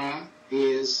Torah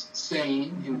is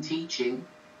saying and teaching,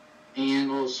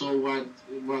 and also what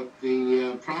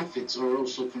the prophets are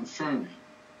also confirming.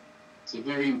 It's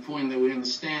very important that we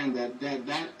understand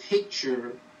that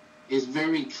picture is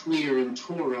very clear in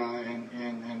Torah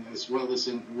and as well as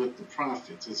with the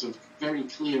prophets. It's a very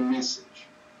clear message.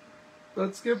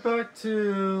 Let's get back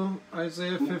to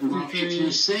Isaiah 53. Now, if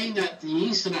you say that the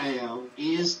Israel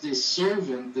is the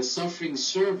servant, the suffering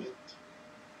servant,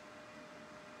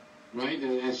 right,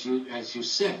 as you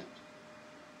said,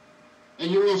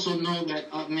 and you also know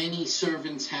that many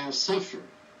servants have suffered.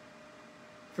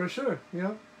 For sure,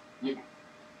 yeah. Yeah.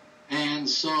 And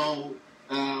so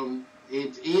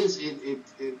it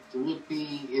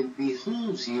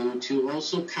behooves you to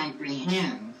also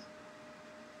comprehend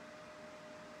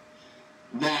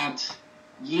that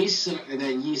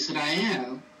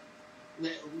Yisrael,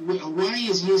 why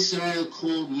is Yisrael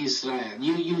called Yisrael?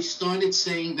 You started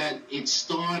saying that it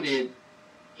started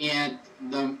at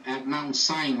Mount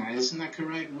Sinai, isn't that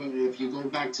correct? Well, if you go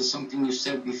back to something you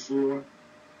said before,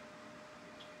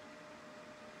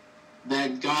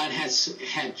 that God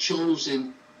had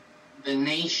chosen the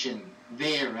nation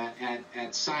there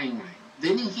at Sinai.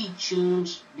 Didn't he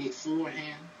choose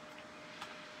beforehand?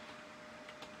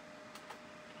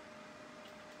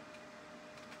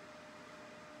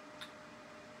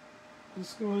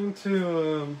 Just going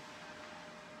to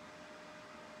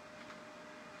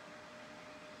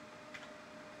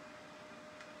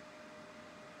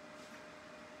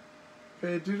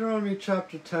okay, Deuteronomy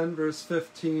chapter 10, verse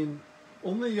 15.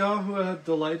 Only Yahudah had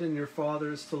delight in your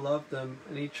fathers to love them,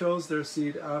 and he chose their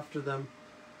seed after them,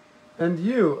 and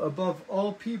you above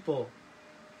all people,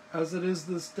 as it is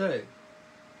this day.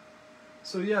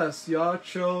 So yes, Yah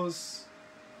chose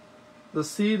the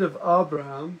seed of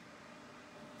Abraham,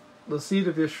 the seed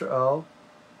of Israel,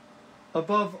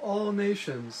 above all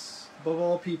nations, above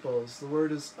all peoples. The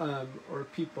word is or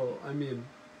people, I mean.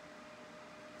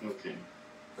 Okay.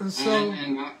 And so,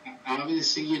 and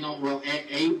obviously, you know, well,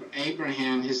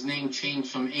 Abraham, his name changed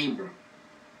from Abram.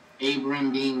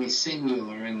 Abram being a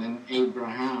singular, and then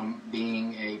Abraham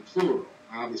being a plural.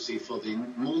 Obviously, for the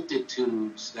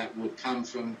multitudes that would come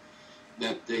from,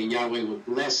 that the Yahweh would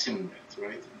bless him with,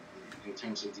 right? In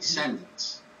terms of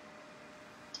descendants.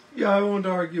 yeah, I won't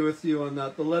argue with you on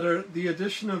that. The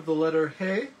addition of the letter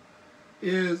He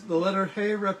is, the letter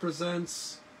He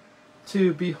represents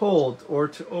to behold, or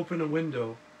to open a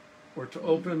window, or to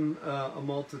open a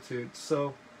multitude.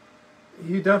 So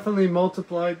he definitely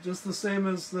multiplied, just the same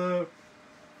as the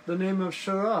name of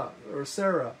Sarah or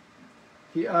Sarah.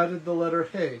 He added the letter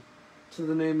He to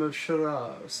the name of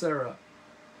Sarah or Sarah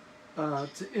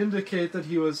to indicate that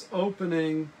he was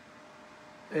opening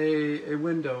a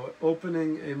window,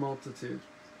 opening a multitude.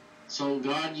 So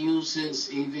God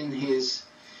uses even he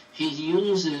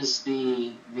uses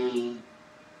the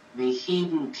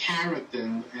Hebrew character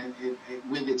and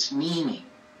with its meaning,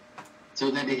 so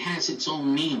that it has its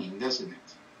own meaning, doesn't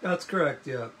it? That's correct,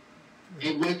 yeah.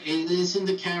 Isn't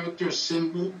the character a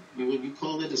symbol? Would you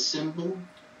call it a symbol?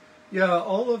 Yeah,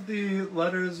 all of the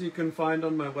letters you can find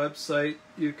on my website.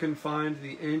 You can find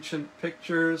the ancient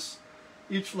pictures.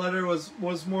 Each letter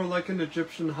was more like an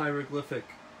Egyptian hieroglyphic.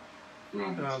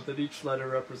 Right. That each letter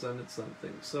represented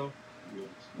something. So Yes.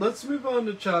 let's move on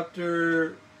to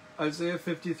chapter Isaiah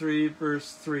 53,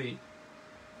 verse 3. It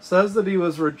says that he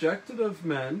was rejected of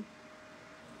men.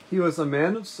 He was a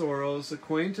man of sorrows,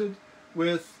 acquainted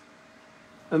with,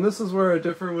 and this is where I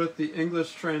differ with the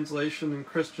English translation in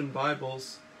Christian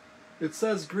Bibles. It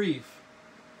says grief,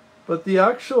 but the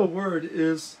actual word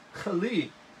is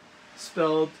chali,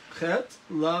 spelled chet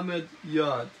lamed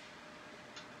yad.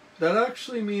 That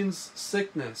actually means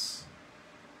sickness.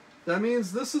 That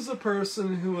means this is a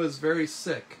person who is very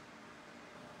sick.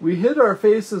 We hid our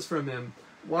faces from him.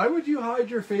 Why would you hide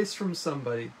your face from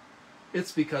somebody?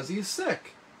 It's because he's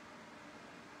sick.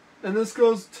 And this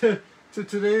goes to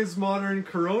today's modern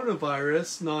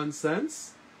coronavirus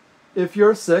nonsense. If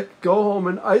you're sick, go home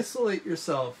and isolate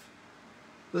yourself.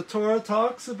 The Torah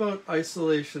talks about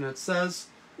isolation. It says,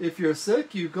 if you're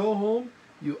sick, you go home,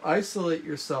 you isolate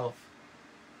yourself.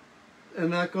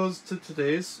 And that goes to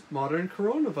today's modern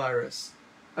coronavirus.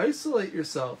 Isolate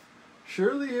yourself.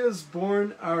 Surely he has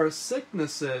borne our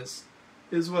sicknesses,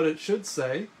 is what it should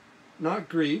say, not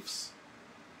griefs.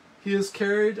 He has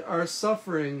carried our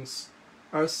sufferings,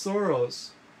 our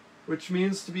sorrows, which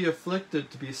means to be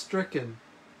afflicted, to be stricken.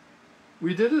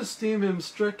 We did esteem him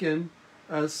stricken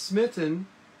as smitten,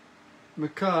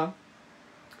 Mekah,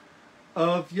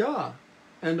 of Yah,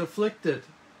 and afflicted,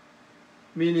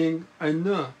 meaning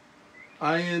Ainu,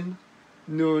 Ayin,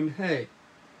 Nun, He.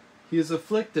 He is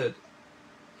afflicted.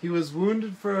 He was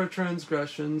wounded for our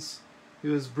transgressions. He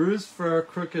was bruised for our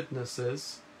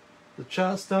crookednesses. The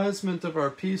chastisement of our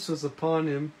peace was upon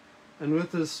him, and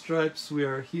with his stripes we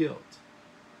are healed.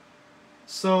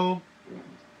 So,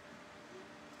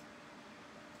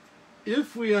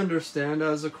 if we understand,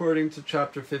 as according to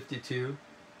chapter 52,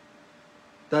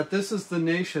 that this is the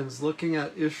nations looking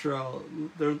at Israel,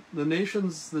 the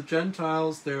nations, the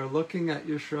Gentiles, they're looking at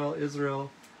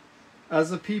Israel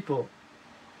as a people.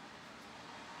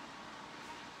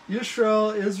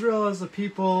 Israel as a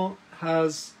people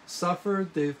has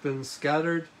suffered. They've been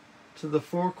scattered to the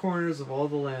four corners of all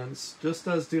the lands, just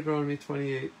as Deuteronomy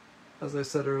 28, as I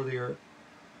said earlier,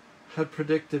 had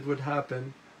predicted would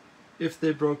happen if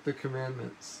they broke the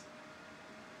commandments.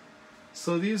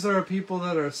 So these are people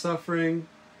that are suffering,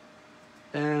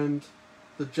 and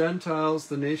the Gentiles,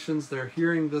 the nations, they're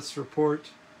hearing this report,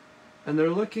 and they're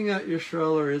looking at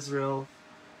Israel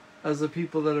as a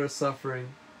people that are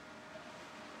suffering.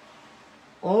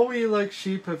 All we like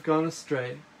sheep have gone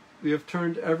astray. We have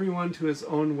turned everyone to his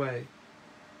own way.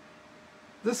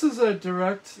 This is a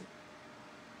direct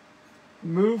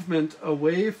movement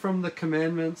away from the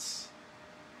commandments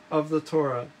of the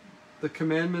Torah, the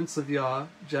commandments of Yah,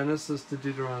 Genesis to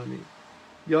Deuteronomy.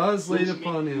 Yah is laid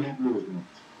upon him.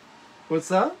 What's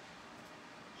that?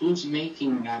 Who's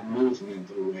making that movement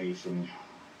away from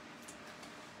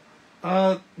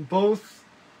Yah?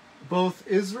 Both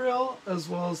Israel as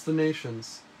well as the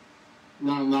nations.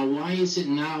 Now, why is it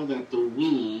now that the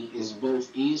we is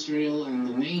both Israel and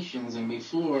the nations, and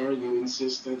before you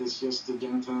insist that it's just the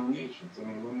Gentile nations? I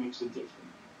mean, what makes it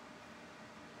different?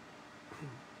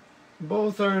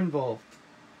 Both are involved.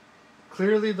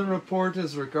 Clearly the report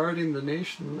is regarding the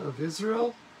nation of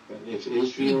Israel. But if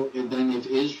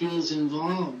Israel's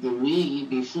involved, the we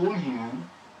beforehand,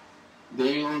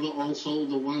 they are also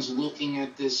the ones looking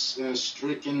at this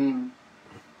stricken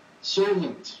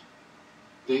servant.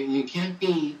 It can't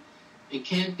be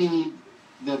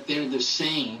that they're the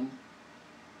same.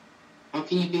 How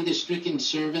can you be the stricken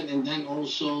servant and then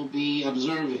also be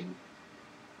observing?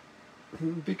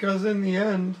 Because in the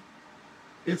end,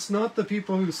 it's not the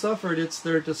people who suffered, it's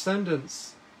their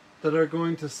descendants that are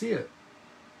going to see it.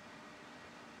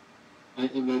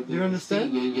 You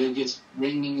understand? You're just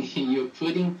you're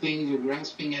putting things, you're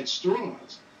grasping at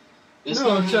straws. That's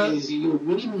no, not how it is. You're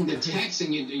reading the text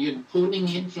and you're pulling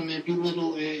in from every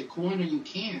little corner you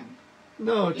can.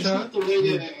 No, that's not the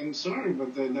way. I'm sorry,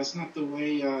 but that's not the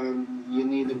way you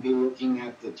need to be looking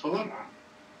at the Torah.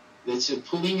 That's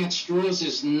pulling at straws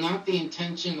is not the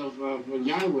intention of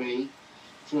Yahweh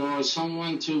for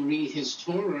someone to read his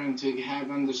Torah and to have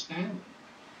understanding.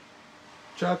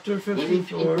 Chapter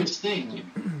 54.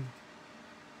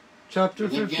 Chapter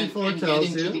 54 tells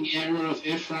you. To the error of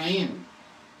Ephraim,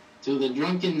 to the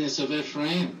drunkenness of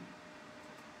Ephraim.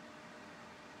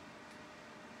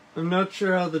 I'm not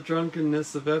sure how the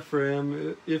drunkenness of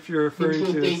Ephraim, if you're referring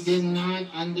to. They did not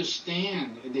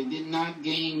understand. They did not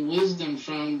gain wisdom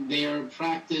from their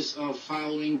practice of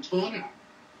following Torah.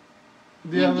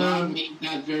 Yeah, God made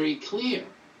that very clear.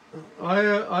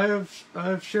 I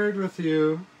have shared with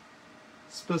you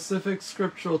specific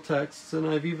scriptural texts, and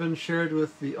I've even shared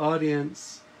with the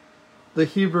audience the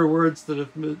Hebrew words that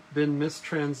have been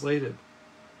mistranslated.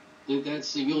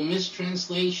 That's your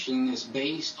mistranslation is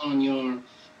based on your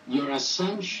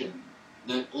assumption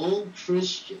that all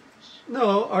Christians.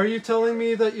 No, are you telling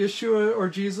me that Yeshua or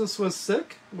Jesus was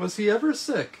sick? Was he ever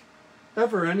sick?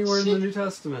 Ever, anywhere in the New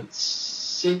Testament?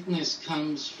 Sickness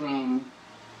comes from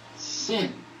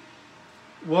sin.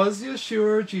 Was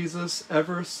Yeshua or Jesus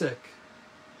ever sick?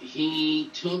 He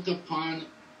took upon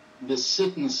the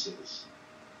sicknesses,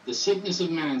 the sickness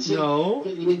of man. No.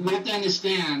 You have to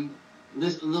understand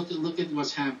look at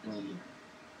what's happening here.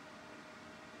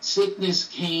 Sickness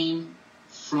came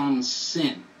from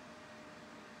sin.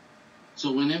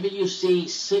 So whenever you see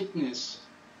sickness,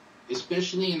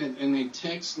 especially in a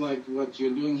text like what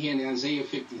you're doing here in Isaiah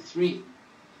 53,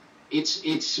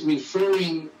 it's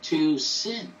referring to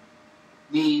sin,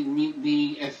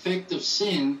 the effect of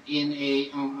sin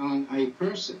on a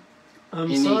person. I'm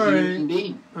in sorry. A human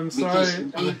being. I'm Because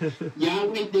sorry.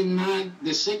 Yahweh did not.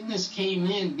 The sickness came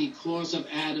in because of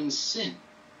Adam's sin.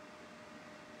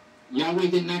 Yahweh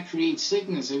did not create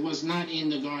sickness. It was not in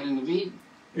the Garden of Eden.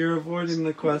 You're avoiding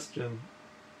the question.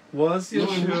 Was Yeshua?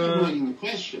 No, I'm not avoiding the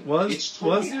question. Was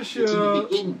Torah. Yeshua? It's in the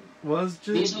beginning.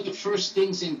 These are the first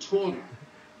things in Torah.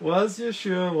 Was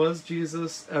Yeshua? Was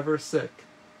Jesus ever sick?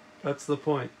 That's the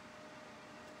point.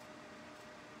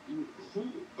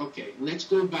 Okay, let's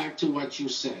go back to what you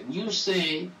said. You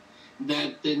say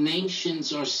that the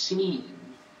nations are seeing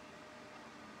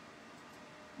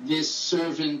this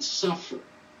servant suffer.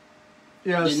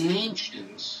 Yes. The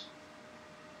nations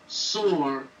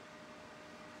saw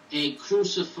a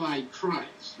crucified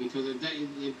Christ, because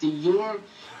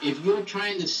if you're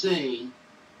trying to say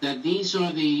that these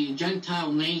are the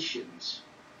Gentile nations,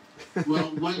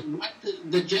 well,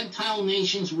 the Gentile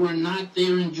nations were not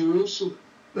there in Jerusalem.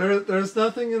 There's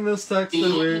nothing in this text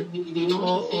that we. The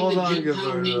only thing the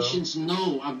Gentile nations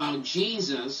know about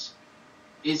Jesus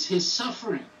is his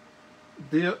suffering.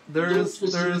 There is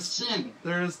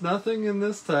nothing in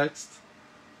this text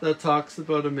that talks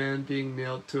about a man being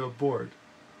nailed to a board.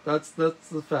 That's the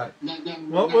fact.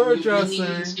 What we're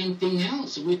addressing. Something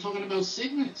else. We're talking about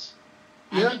sickness.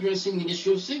 Yeah. I'm addressing the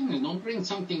issue of sickness. Don't bring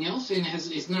something else in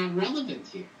as it's not relevant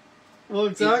here. Well,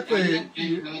 exactly.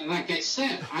 Like I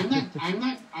said, I'm not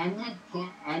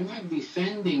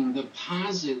defending the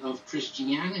posit of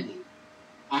Christianity.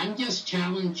 I'm just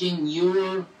challenging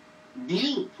your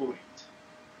viewpoint.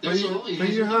 That's all. It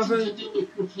has nothing to do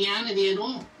with Christianity at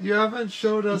all. You haven't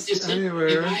showed us anywhere.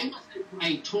 If I was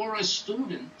a Torah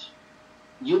student,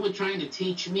 you were trying to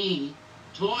teach me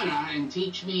Torah and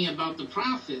teach me about the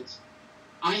prophets.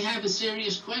 I have a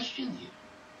serious question here.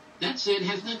 That's it. It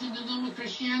has nothing to do with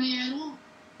Christianity at all.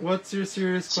 What's your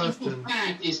serious question? The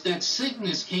fact is that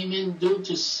sickness came in due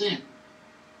to sin.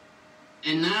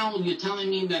 And now you're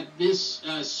telling me that this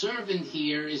servant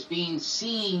here is being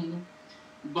seen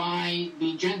by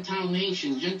the Gentile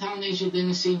nations. Gentile nations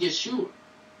didn't see Yeshua.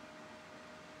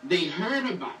 They heard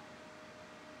about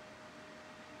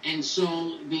it. And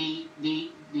so the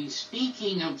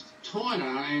speaking of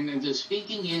Torah and the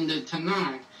speaking in the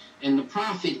Tanakh and the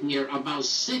prophet here about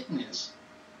sickness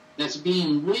that's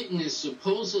being witnessed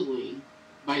supposedly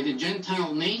by the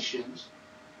Gentile nations,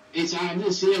 it's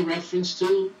obviously a reference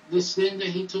to the sin that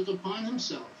he took upon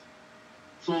himself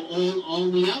for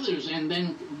all the others, and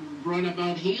then brought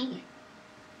about healing.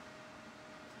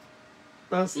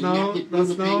 That's not that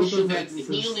the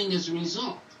healing is a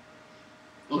result.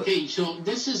 Okay, so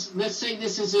let's say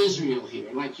this is Israel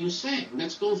here, like you say.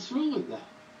 Let's go through with that.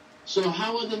 So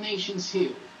how are the nations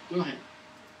healed? Go ahead.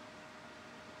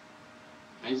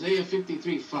 Isaiah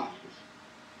 53:5.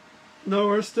 No,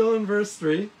 we're still in verse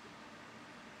 3.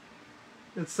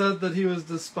 It said that he was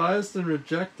despised and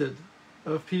rejected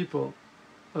of people,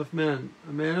 of men,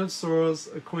 a man of sorrows,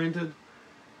 acquainted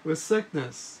with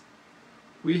sickness.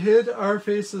 We hid our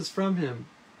faces from him.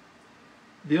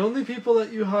 The only people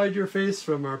that you hide your face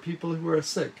from are people who are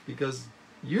sick, because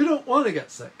you don't want to get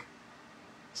sick.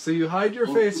 So you hide your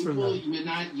face from them.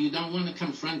 You don't want to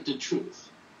confront the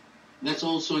truth. That's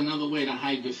also another way to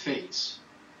hide your face.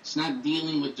 It's not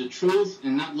dealing with the truth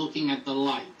and not looking at the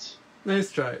light.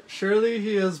 Nice try. Surely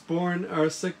he has borne our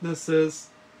sicknesses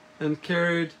and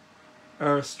carried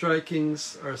our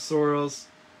strikings, our sorrows.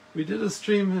 We did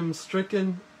esteem him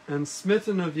stricken and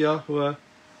smitten of Yahudah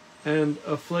and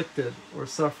afflicted, or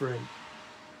suffering.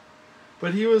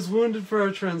 But he was wounded for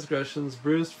our transgressions,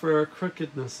 bruised for our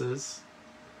crookednesses.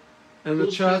 And the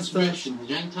chastisement.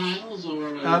 Gentiles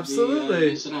or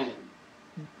absolutely Israel?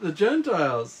 The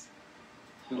Gentiles.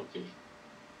 Okay.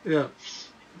 Yeah.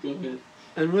 Go ahead.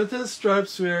 And with his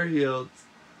stripes we are healed.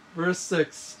 Verse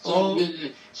 6. So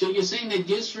you're saying that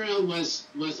Israel was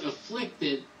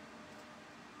afflicted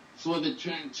for the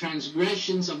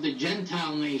transgressions of the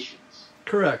Gentile nations.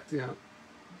 Correct, yeah.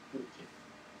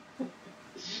 Okay.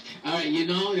 All right,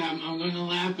 I'm going to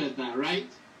laugh at that, right?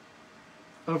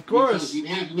 Of course. Because you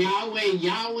have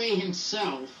Yahweh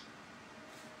himself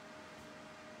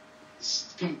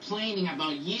complaining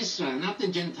about Israel, not the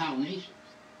Gentile nations.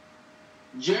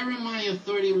 Jeremiah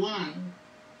 31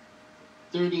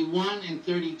 and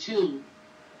 32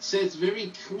 says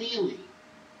very clearly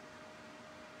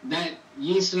that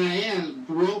Israel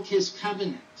broke his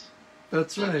covenant.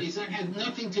 That's right. It had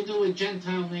nothing to do with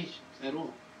Gentile nations at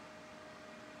all.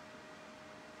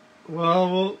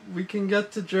 Well, we can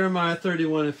get to Jeremiah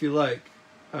 31 if you like.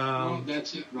 Well,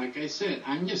 that's it. Like I said,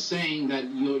 I'm just saying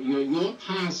that your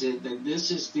posit that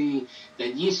that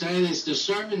Israel is the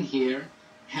servant here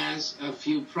has a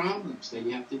few problems that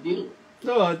you have to deal with.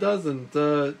 No, it doesn't.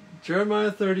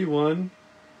 Jeremiah 31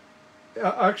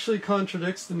 actually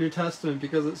contradicts the New Testament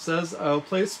because it says, I will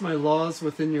place my laws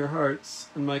within your hearts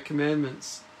and my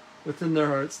commandments within their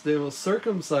hearts. They will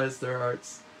circumcise their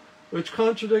hearts, which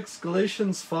contradicts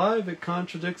Galatians 5. It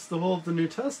contradicts the whole of the New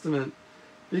Testament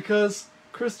because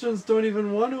Christians don't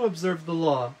even want to observe the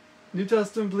law. New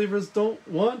Testament believers don't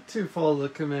want to follow the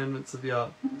commandments of Yah.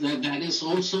 That is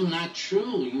also not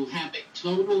true. You have a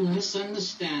total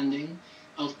misunderstanding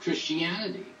of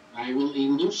Christianity. I will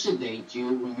elucidate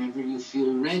you whenever you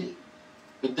feel ready.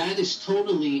 But that is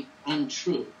totally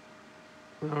untrue.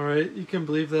 All right, you can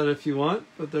believe that if you want,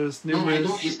 but there's numerous... No, I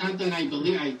don't. It's not that I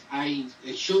believe. I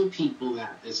show people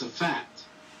that. It's a fact.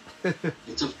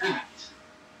 It's a fact.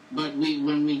 But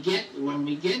when we get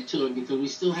to it, because we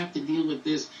still have to deal with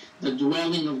this, the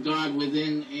dwelling of God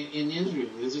within in Israel.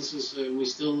 We're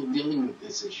still dealing with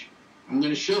this issue. I'm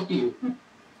going to show you.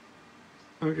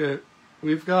 Okay,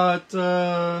 we've got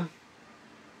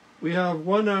we have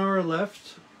 1 hour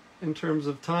left in terms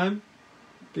of time,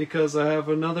 because I have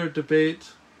another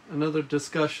debate, another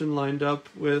discussion lined up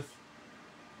with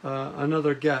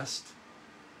another guest.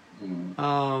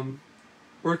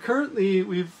 We're currently,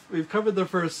 we've covered the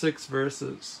first 6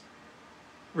 verses.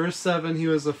 Verse 7, he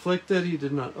was afflicted, he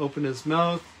did not open his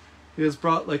mouth. He was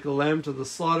brought like a lamb to the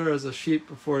slaughter, as a sheep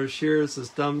before his shearers is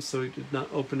dumb, so he did not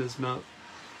open his mouth.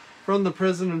 From the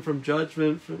prison and from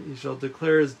judgment, he shall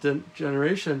declare his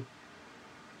generation.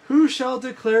 Who shall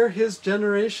declare his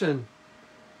generation?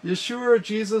 Yeshua or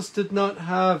Jesus did not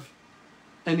have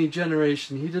any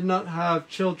generation. He did not have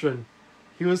children.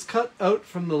 He was cut out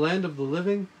from the land of the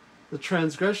living. The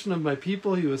transgression of my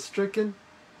people he was stricken.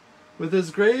 With his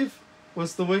grave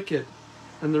was the wicked,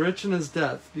 and the rich in his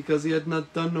death, because he had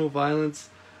not done no violence,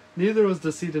 neither was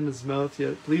deceit in his mouth,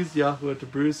 yet it pleased Yahudah to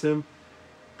bruise him.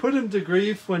 Put him to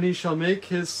grief when he shall make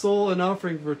his soul an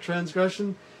offering for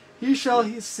transgression. He shall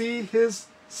see his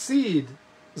seed.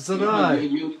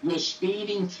 Zarai. You're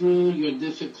speeding through your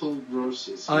difficult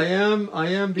verses. I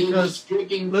am because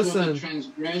listen.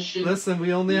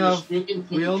 We only have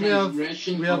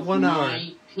 1 hour.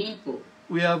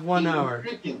 We have 1 hour.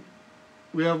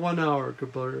 We have 1 hour,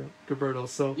 Gilberto.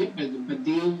 So yeah, but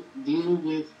deal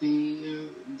with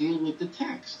the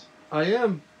text. I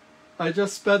am. I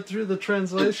just sped through the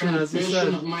translation as you said.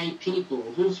 Of my people.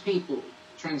 Whose people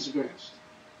transgressed?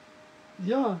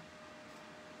 Yeah.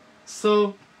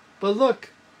 So, but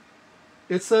look,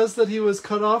 it says that he was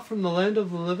cut off from the land of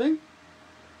the living.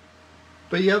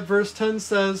 But yet verse 10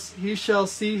 says, he shall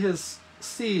see his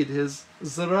seed, his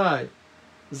zarai.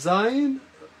 Zayin,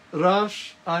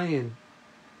 Rash, Ayin.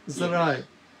 Zarai. Yes.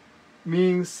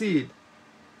 Meaning seed.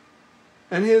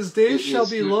 And his days shall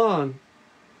be long,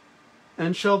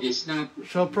 and shall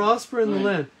prosper in the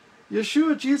land.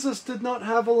 Yeshua, Jesus, did not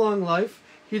have a long life.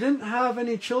 He didn't have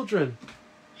any children.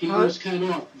 He was cut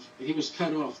off. He was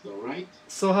cut off, though, right?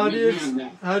 So how do you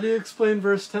explain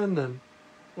verse 10 then?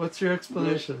 What's your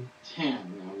explanation? Verse 10.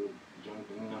 Now we're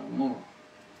jumping down more.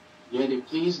 Yet it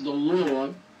pleased the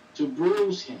Lord to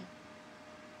bruise him.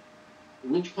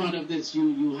 Which part of this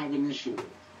you have an issue with?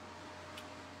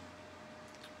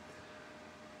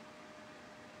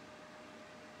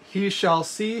 He shall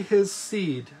see his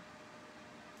seed,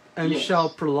 and shall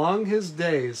prolong his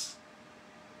days.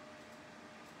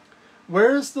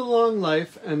 Where is the long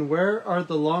life, and where are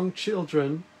the long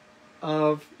children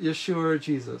of Yeshua or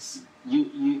Jesus?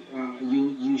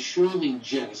 You surely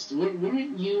jest.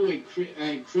 Weren't you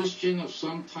a Christian of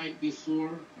some type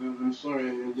before? I'm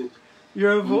sorry.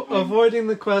 You're avoiding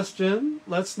the question.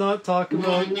 Let's not talk about.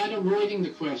 No, I'm not avoiding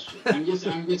the question. I'm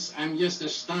just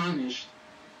astonished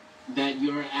that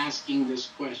you're asking this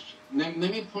question. Let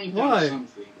me point out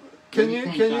something. Can you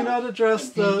not address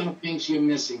the things you're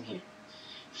missing here?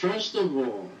 First of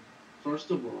all,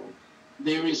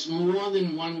 there is more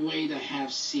than one way to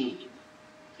have seed.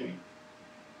 Okay.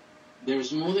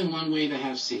 There's more than one way to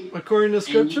have seed. According to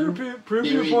Scripture, prove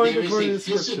your point according to Scripture. There is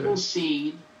a physical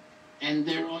seed, and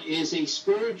there is a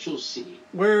spiritual seed.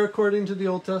 Where according to the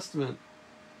Old Testament?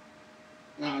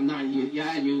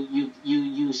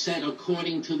 You said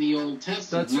according to the Old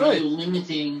Testament. That's right. You're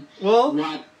limiting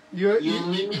You're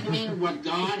limiting what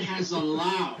God has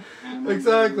allowed.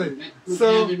 Exactly.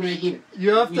 So right here. You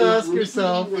have to ask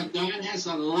yourself what God has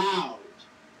allowed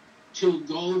to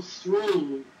go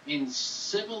through in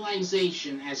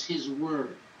civilization as his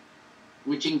word,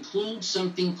 which includes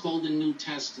something called the New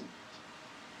Testament.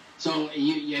 So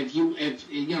if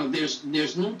you know, there's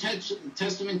New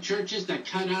Testament churches that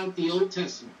cut out the Old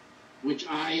Testament, which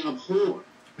I abhor.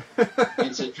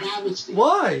 It's a travesty.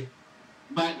 Why?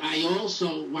 But I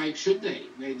also, why should they?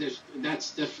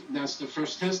 That's the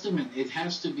First Testament. It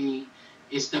has to be.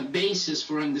 It's the basis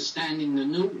for understanding the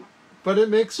new one. But it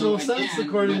makes no sense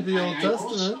according to the Old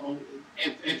Testament. Also,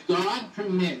 if God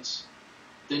permits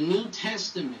the New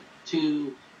Testament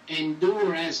to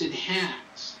endure as it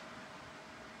has,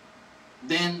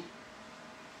 then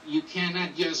you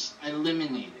cannot just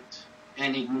eliminate it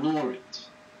and ignore it.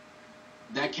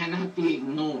 That cannot be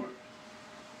ignored.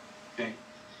 Okay?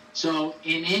 So,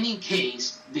 in any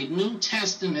case, the New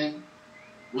Testament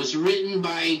was written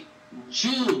by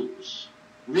Jews,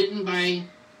 written by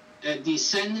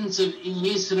descendants of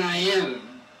Israel.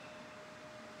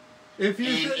 If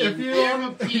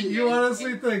you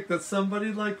honestly think that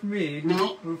somebody like me,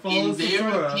 who follows the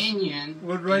Torah,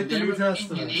 would write the New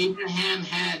Testament, Abraham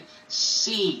had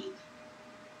seed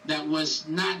that was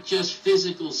not just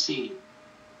physical seed,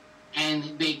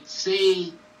 and they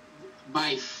say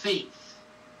by faith,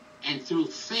 and through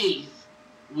faith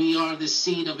we are the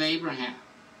seed of Abraham.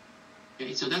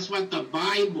 Okay, so that's what the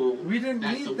Bible. We didn't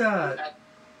need that.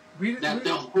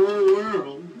 The whole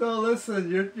world. No, listen.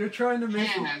 You're trying to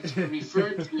make it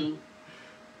referred to.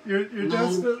 You're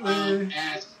desperately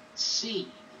as seed.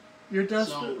 You're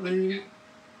desperately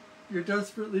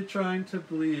trying to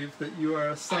believe that you are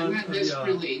a son I'm not of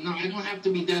desperately. Yah. No, I don't have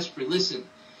to be desperate. Listen,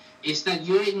 it's that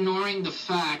you're ignoring the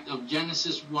fact of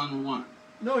Genesis 1:1.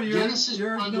 No, you're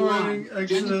ignoring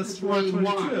Exodus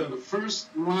 1:22. The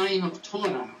first line of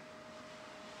Torah.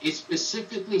 It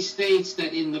specifically states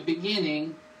that in the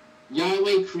beginning,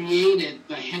 Yahweh created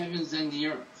the heavens and the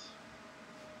earth.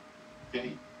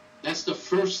 Okay? That's the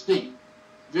first thing.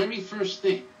 Very first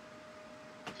thing.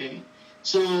 Okay?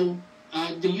 So,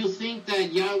 do you think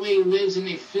that Yahweh lives in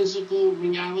a physical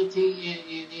reality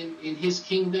in his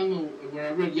kingdom, or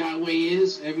wherever Yahweh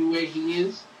is, everywhere he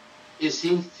is? Is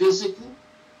he physical?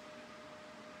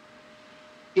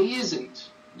 He isn't.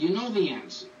 You know the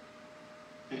answer.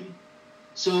 Okay?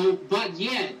 So, but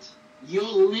yet, you're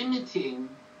limiting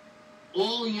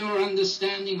all your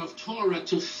understanding of Torah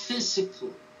to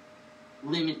physical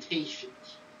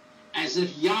limitations, as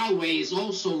if Yahweh is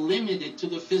also limited to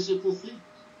the physical things.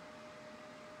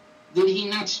 Did he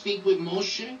not speak with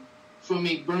Moshe from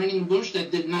a burning bush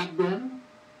that did not burn?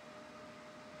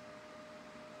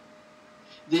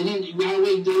 Didn't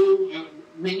Yahweh do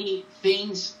many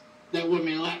things that were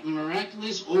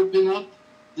miraculous, open up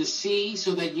the sea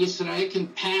so that Israel can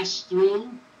pass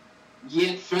through,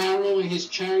 yet Pharaoh and his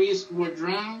chariots were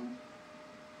drowned?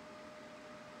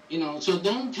 You know, so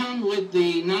don't come with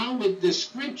the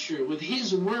scripture, with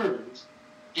his words,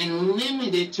 and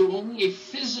limit it to only a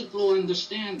physical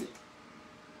understanding.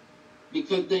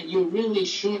 Because then you're really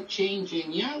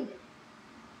shortchanging Yahweh.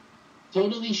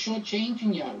 Totally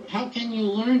shortchanging Yahweh. How can you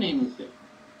learn anything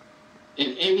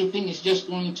if everything is just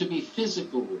going to be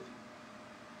physical with him?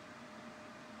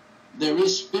 There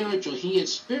is spiritual. He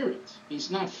is spirit.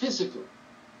 He's not physical.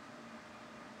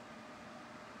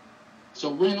 So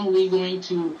when are we going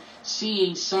to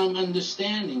see some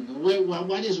understanding?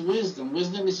 What is wisdom?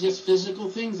 Wisdom is just physical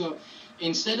things.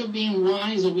 Instead of being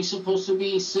wise, are we supposed to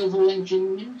be civil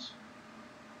engineers?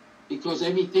 Because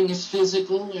everything is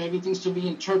physical. Everything's to be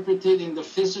interpreted in the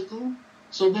physical.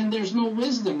 So then there's no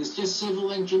wisdom. It's just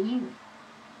civil engineering.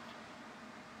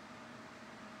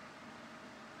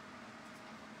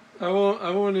 I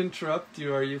won't interrupt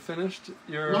you. Are you finished?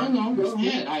 No, go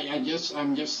ahead.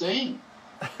 I'm just saying.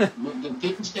 The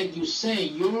things that you say,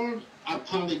 your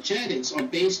apologetics are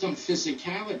based on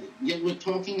physicality. Yet we're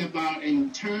talking about an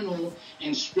eternal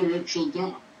and spiritual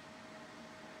God.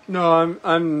 No,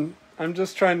 I'm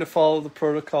just trying to follow the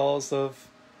protocols of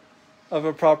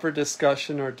a proper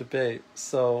discussion or debate.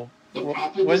 So the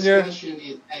proper discussion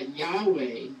is that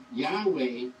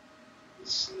Yahweh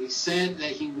said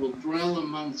that he will dwell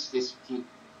amongst his people.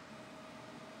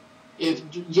 If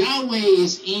Yahweh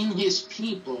is in his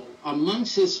people,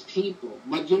 amongst his people,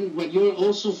 what you're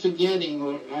also forgetting,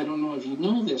 or I don't know if you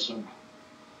know this or not,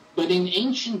 but in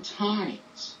ancient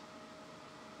times,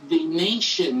 the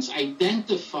nations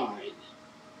identified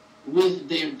with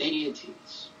their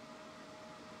deities.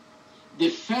 The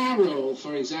Pharaoh,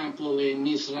 for example, in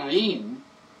Israel,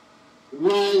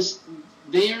 was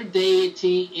their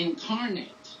deity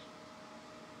incarnate.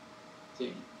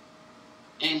 See?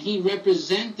 And he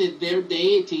represented their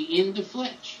deity in the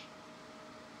flesh.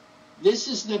 This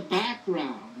is the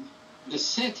background the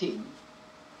setting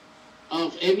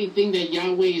of everything that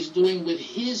Yahweh is doing with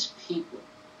his people.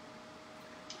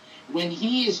 When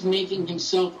he is making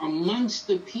himself amongst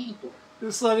the people.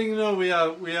 Just letting you know, we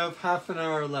have half an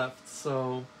hour left,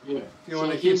 so yeah. If you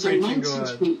want to keep preaching, go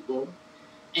ahead. People,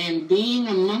 and being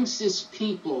amongst his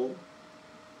people,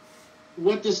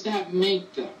 what does that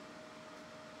make them?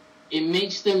 It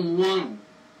makes them one.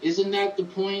 Isn't that the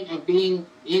point of being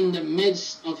in the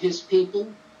midst of his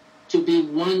people? To be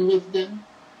one with them?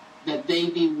 That they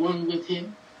be one with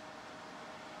him?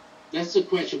 That's the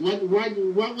question.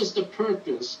 What was the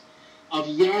purpose of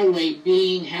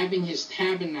Yahweh having his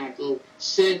tabernacle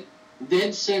set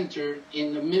dead center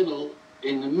in the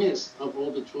midst of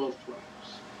all the 12 tribes?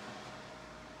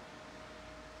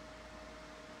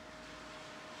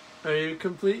 Are you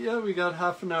complete yet? We got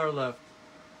half an hour left.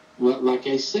 Well, like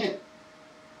I said,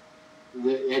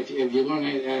 if you're going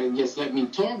to just let me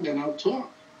talk, then I'll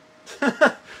talk.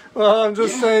 Well, I'm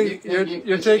just saying,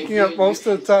 you're taking up most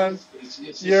of the time.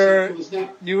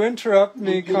 You interrupt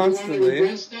me constantly. You want to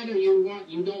address that, or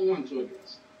you don't want to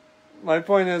address it? My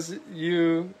point is,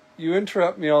 you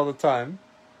interrupt me all the time.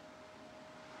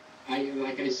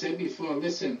 Like I said before,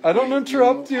 listen. I don't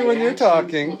interrupt you when you're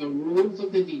talking. For the rules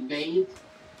of the debate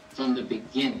from the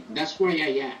beginning. That's why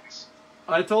I asked.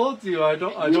 I told you I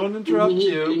don't interrupt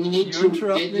you. You need to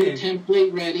get your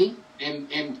template ready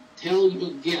and tell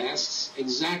your guests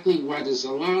exactly what is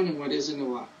allowed and what isn't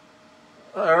allowed.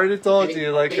 I already told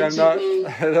you, like, I'm not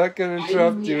going to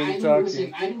interrupt you when you're talking.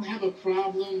 Listen, I don't have a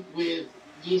problem with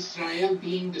Israel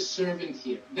being the servant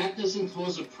here. That doesn't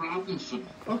cause a problem for me.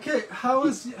 Okay, how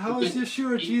is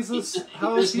Yeshua Jesus?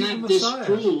 How is he the Messiah? It does not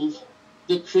disprove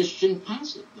the Christian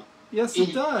posit, though. Yes,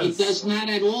 it does. It does not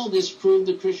at all disprove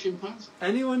the Christian posit.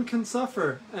 Anyone can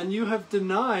suffer, and you have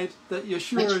denied that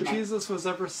Yeshua or Jesus was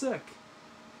ever sick.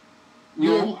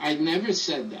 No, I never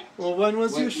said that. Well, when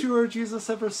was Yeshua or Jesus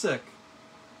ever sick?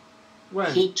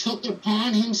 When? He took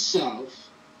upon himself,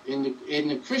 in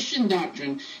the Christian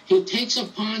doctrine, he takes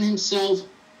upon himself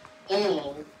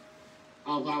all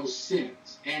of our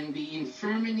sins. And the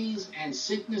infirmities and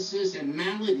sicknesses and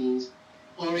maladies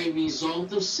are a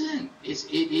result of sin.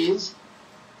 It is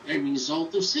a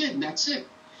result of sin. That's it.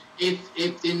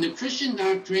 If in the Christian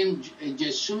doctrine,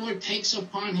 Yeshua takes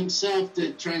upon himself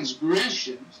the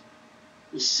transgressions,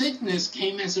 the sickness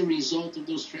came as a result of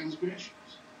those transgressions.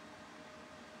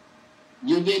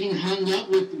 You're getting hung up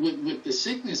with the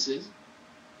sicknesses,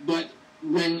 but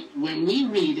when we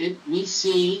read it, we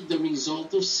see the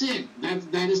result of sin.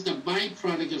 That is the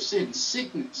byproduct of sin,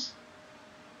 sickness.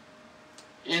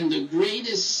 And the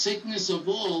greatest sickness of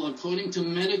all, according to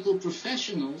medical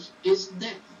professionals, is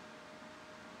death.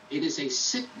 It is a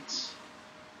sickness.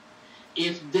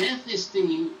 If death is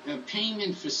the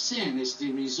payment for sin, is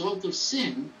the result of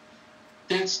sin,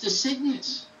 that's the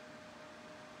sickness.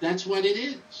 That's what it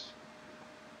is.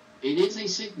 It is a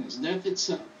sickness, death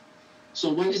itself. So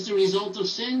what is the result of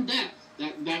sin? Death.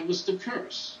 That was the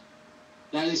curse.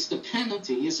 That is the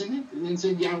penalty, isn't it?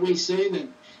 Didn't Yahweh say that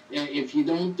if you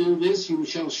don't do this, you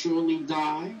shall surely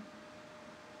die?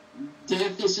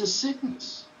 Death is a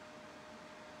sickness.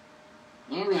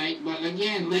 All right, but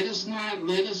again, let us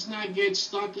not get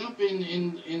stuck up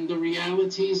in the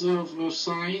realities of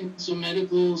science or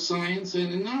medical science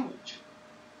and knowledge.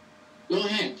 Go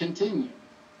ahead, continue.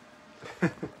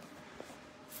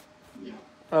 Yeah.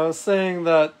 I was saying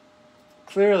that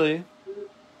clearly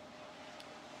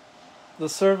the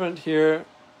servant here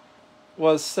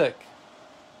was sick,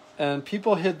 and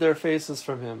people hid their faces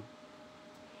from him.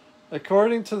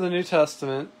 According to the New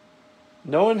Testament,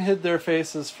 no one hid their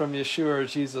faces from Yeshua or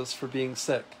Jesus for being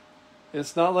sick.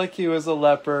 It's not like he was a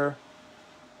leper.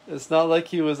 It's not like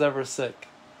he was ever sick.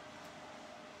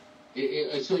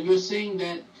 So you're saying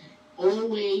that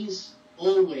always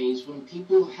when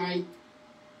people hide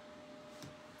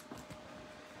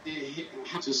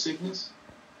to sickness?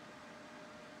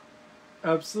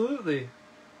 Absolutely.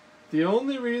 The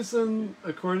only reason,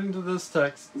 according to this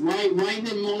text... Why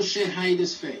did Moshe hide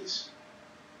his face?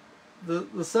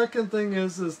 The second thing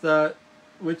is that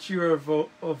which you are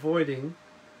avoiding.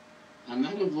 I'm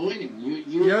not avoiding.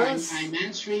 Yes. I'm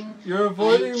answering. You're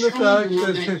avoiding the fact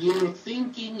that your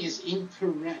thinking is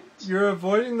incorrect. You're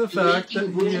avoiding the fact that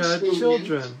he had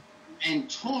children. And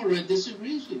Torah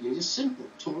disagrees with you. It's simple.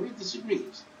 Torah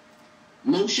disagrees.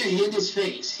 Moshe hid his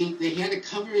face. They had to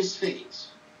cover his face.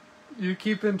 You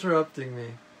keep interrupting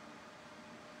me.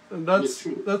 And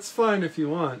that's fine if you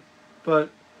want. But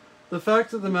the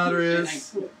fact of the matter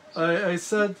is, I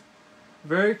said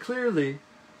very clearly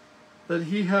that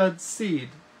he had seed,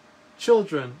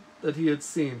 children that he had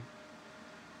seen.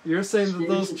 You're saying that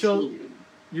those children,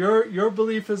 Your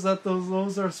belief is that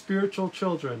those are spiritual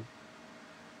children.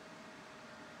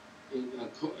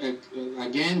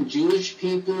 Again, Jewish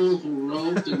people who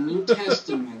wrote the New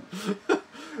Testament.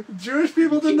 Jewish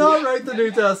people did not write the New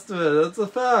Testament. That's a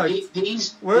fact.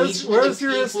 Where's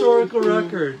your historical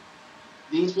record?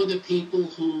 These were the people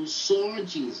who saw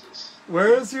Jesus.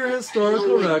 Where is your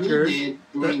historical record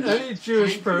that any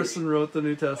Jewish person wrote the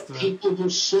New Testament? People who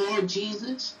saw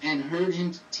Jesus and heard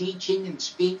him teaching and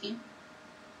speaking,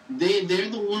 they're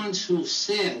the ones who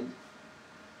said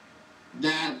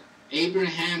that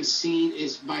Abraham's seed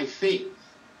is by faith.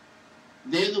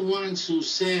 They're the ones who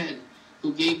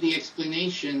gave the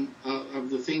explanation of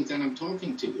the things that I'm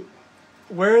talking to you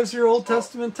about. Where is your Old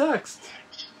Testament text?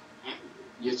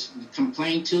 You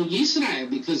complain to Israel,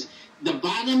 because the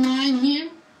bottom line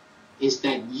here is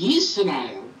that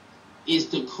Israel is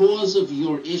the cause of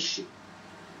your issue.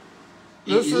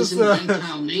 This is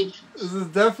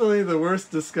definitely the worst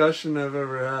discussion I've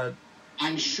ever had.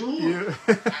 I'm sure.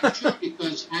 I'm sure,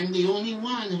 because I'm the only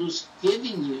one who's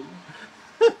giving you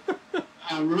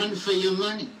a run for your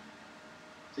money.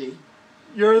 See?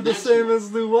 You're the same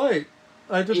as Lou White.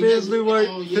 I debated Lou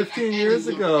White 15 years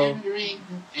ago.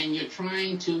 And you're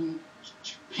trying to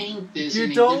paint this.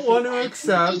 You don't want to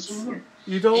accept.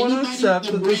 You don't want to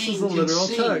accept that this is a literal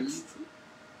text.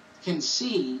 Can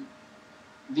see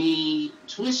the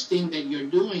twisting that you're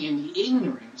doing and the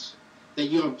ignorance that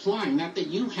you're applying. Not that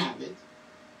you have it,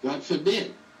 God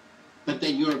forbid, but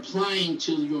that you're applying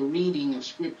to your reading of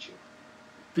Scripture.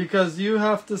 Because you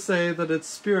have to say that it's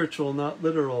spiritual, not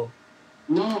literal.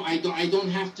 No, I don't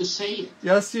have to say it.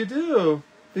 Yes, you do.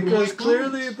 Because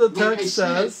clearly the text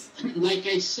says... Like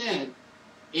I said,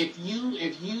 if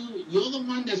you're the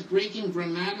one that's breaking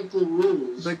grammatical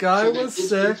rules. The guy was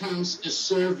sick. Becomes a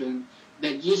servant,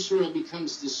 that Yisrael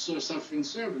becomes the suffering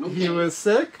servant. Okay. He was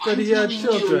sick, but he had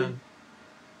children.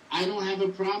 I don't have a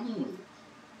problem with it.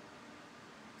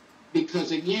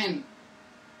 Because again,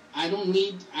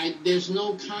 there's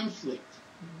no conflict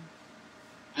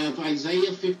of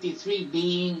Isaiah 53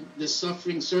 being the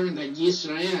suffering servant, that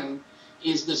Yisrael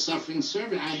is the suffering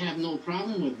servant. I have no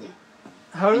problem with that.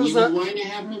 How does that... know why I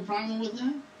have no problem with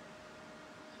that?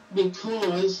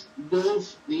 Because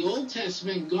both the Old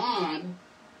Testament God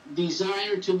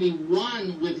desired to be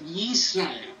one with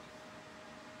Yisrael.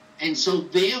 And so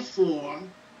therefore,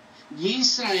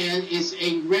 Yisrael is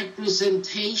a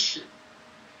representation.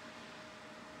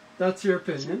 That's your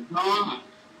opinion. God.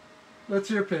 That's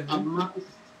your opinion. Amongst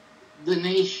the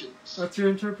nations. That's your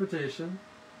interpretation.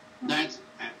 That's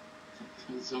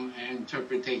some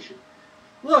interpretation.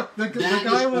 Look, the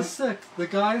guy was sick. The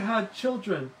guy had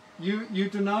children. You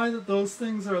deny that those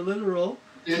things are literal.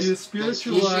 You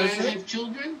spiritualize it. Does Israel have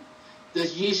children?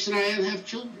 Does Israel have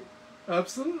children?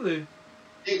 Absolutely.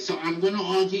 So I'm going to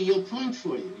argue your point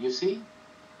for you, you see?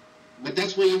 But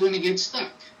that's where you're going to get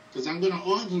stuck, because I'm going to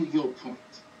argue your point.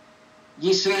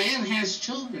 Yisrael has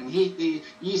children.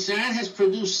 Yisrael has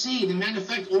produced seed. As a matter of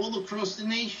fact, all across the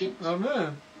nation.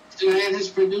 Amen. Yisrael has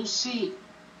produced seed.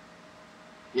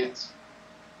 Yes.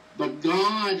 But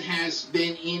God has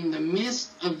been in the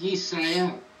midst of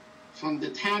Yisrael from the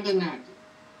tabernacle.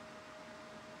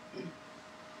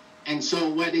 And so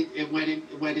what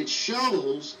it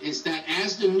shows is that,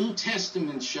 as the New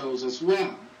Testament shows as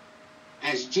well,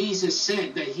 as Jesus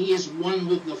said that he is one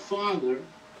with the Father,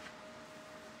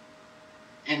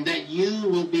 and that you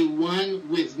will be one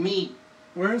with me.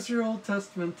 Where's your Old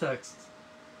Testament text?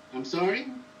 I'm sorry?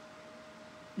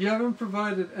 You haven't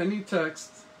provided any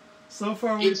text. So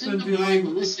far it's we've been in the dealing...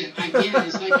 Bible. Listen, again,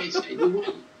 it's like I said,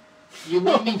 you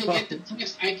want me to get the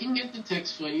text? I can get the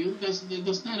text for you.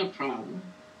 That's not a problem.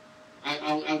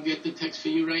 I'll get the text for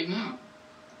you right now.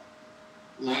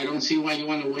 I don't see why you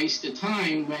want to waste the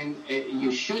time when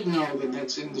you should know that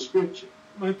that's in the Scripture.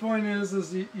 My point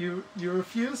is you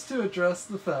refuse to address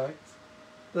the fact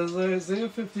that Isaiah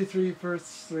 53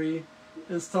 verse 3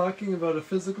 is talking about a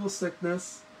physical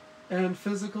sickness and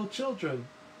physical children.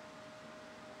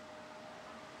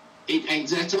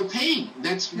 That's okay.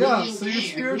 That's really okay. Yeah, so you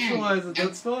spiritualize it.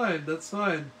 That's fine. That's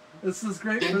fine. This is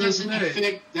great for this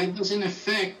day. That doesn't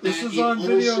affect. This is on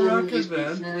video record,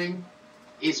 man.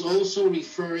 It's also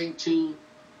referring to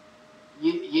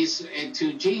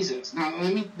Jesus. Now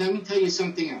let me tell you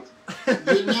something else.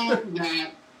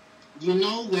 You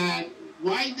know that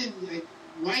why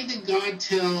did God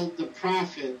tell the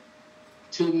prophet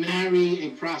to marry a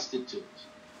prostitute?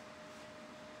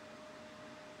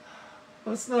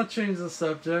 Let's not change the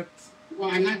subject. Well,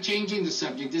 I'm not changing the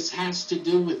subject. This has to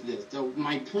do with this. So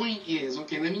my point is,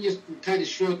 okay, let me just cut it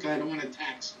short because I don't want to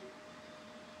tax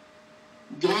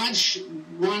God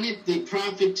wanted the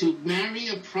prophet to marry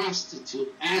a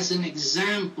prostitute as an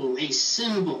example, a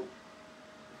symbol.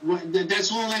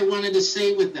 That's all I wanted to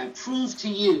say with that. Prove to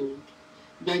you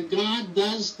that God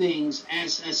does things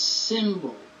as a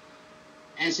symbol,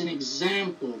 as an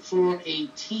example for a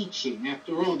teaching.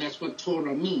 After all, that's what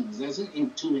Torah means, doesn't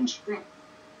it? To instruct.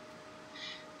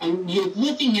 You're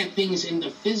looking at things in the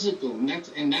physical,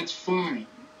 and that's fine,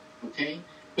 okay?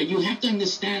 But you have to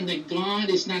understand that God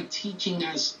is not teaching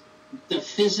us the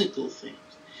physical things.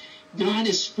 God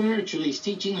is spiritual. He's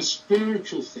teaching us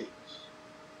spiritual things.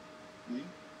 Right?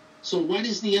 So what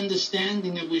is the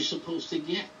understanding that we're supposed to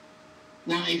get?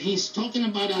 Now, if he's talking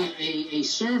about a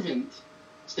servant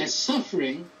that's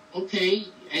suffering, okay,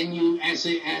 and you as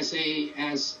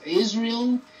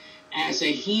Israel, as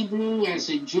a Hebrew, as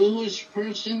a Jewish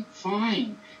person,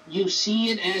 fine. You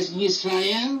see it as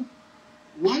Israel,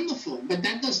 wonderful. But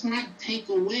that does not take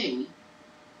away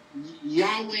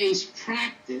Yahweh's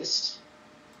practice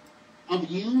of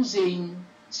using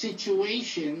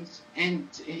situations and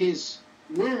his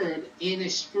word in a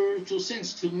spiritual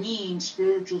sense to mean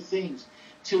spiritual things,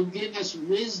 to give us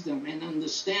wisdom and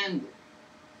understanding.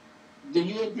 Do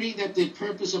you agree that the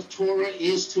purpose of Torah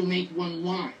is to make one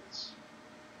wise?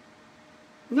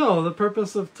 No, the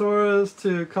purpose of Torah is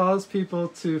to cause people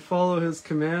to follow his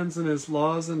commands and his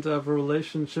laws and to have a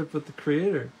relationship with the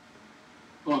Creator.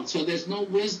 Oh, so there's no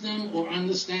wisdom or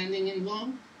understanding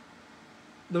involved?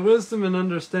 The wisdom and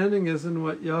understanding is in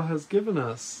what Yah has given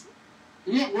us.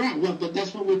 Yeah, right. Well, but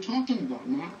that's what we're talking about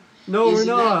now. No, we're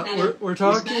not. We're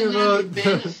talking about a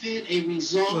benefit, a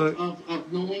result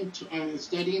of knowing,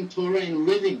 studying Torah and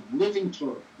living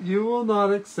Torah. You will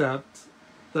not accept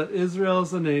that Israel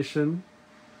as a nation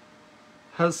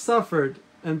has suffered,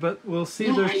 but will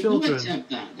see their children. I do accept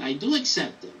that. I do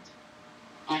accept it.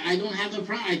 I don't have a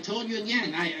problem. I told you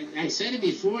again. I said it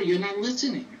before. You're not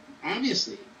listening,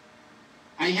 obviously.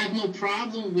 I have no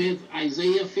problem with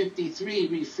Isaiah 53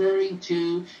 referring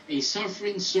to a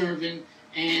suffering servant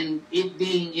and it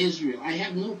being Israel. I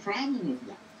have no problem with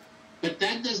that. But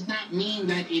that does not mean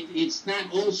that it's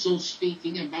not also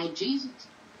speaking about Jesus.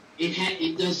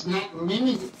 It does not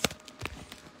limit it.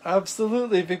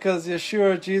 Absolutely, because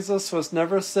Yeshua, Jesus, was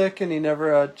never sick and he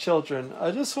never had children.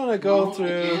 I just want to go through...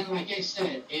 Again, like I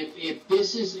said, if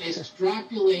this is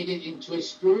extrapolated into a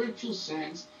spiritual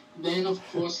sense, then of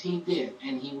course he did,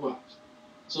 and he was.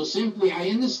 So simply, I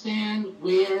understand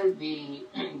where the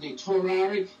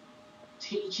Torah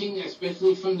teaching,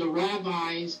 especially from the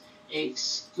rabbis,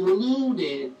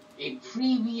 excluded a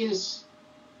previous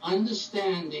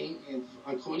understanding,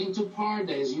 according to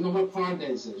Pardes. You know what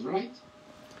Pardes is, right?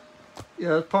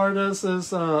 Yeah, Pardes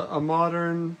is a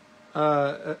modern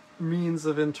means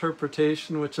of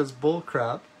interpretation, which is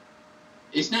bullcrap.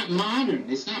 It's not modern.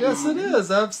 It's not. Yes, modern. It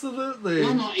is. Absolutely.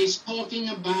 No. It's talking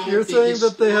about. You're saying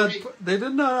that they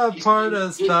did not have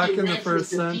Pardes back in the first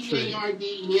century. The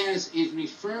PARDES is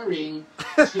referring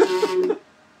to.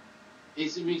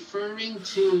 Is referring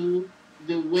to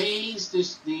the ways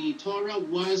the Torah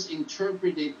was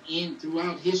interpreted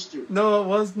throughout history. No, it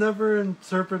was never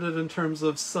interpreted in terms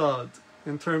of Sod,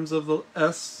 in terms of the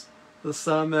S, the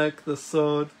Samek, the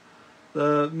Sod,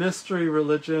 the mystery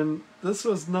religion. This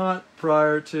was not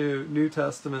prior to New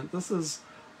Testament. This is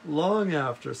long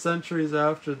after, centuries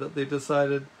after, that they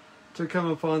decided to come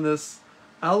upon this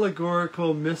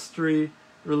allegorical mystery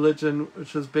religion,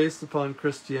 which is based upon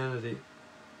Christianity.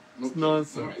 It's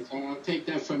nonsense. All right, so I'll take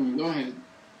that from you. Go ahead.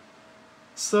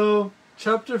 So,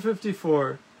 chapter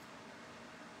 54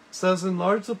 says,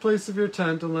 "Enlarge the place of your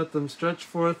tent, and let them stretch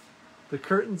forth the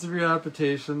curtains of your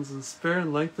habitations, and spare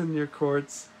and lengthen your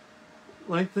courts,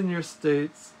 lengthen your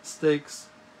stakes.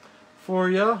 For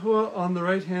Yahudah on the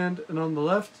right hand and on the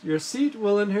left, your seat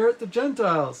will inherit the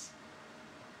Gentiles."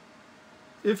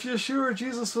 If Yeshua,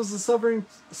 Jesus, was the suffering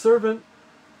servant,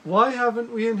 why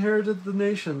haven't we inherited the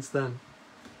nations then?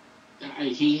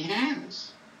 He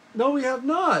has. No, we have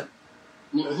not.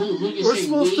 We're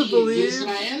supposed to believe.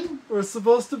 Israel? We're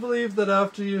supposed to believe that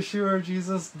after Yeshua,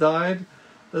 Jesus died,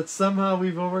 that somehow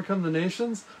we've overcome the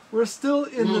nations. We're still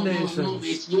in the nations. No,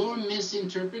 it's your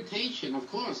misinterpretation, of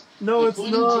course. No, it's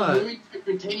not. To your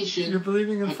interpretation, you're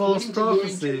believing in false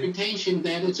prophecy. Your interpretation,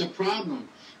 that it's a problem.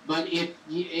 But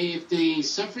if the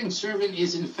suffering servant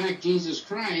is in fact Jesus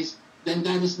Christ, then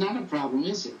that is not a problem,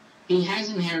 is it? He has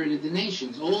inherited the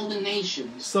nations, all the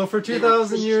nations. So for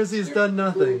 2,000 years, he's done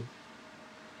nothing.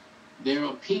 There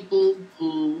are people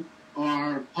who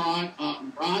are part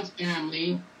of God's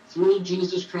family through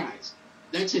Jesus Christ.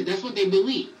 That's it. That's what they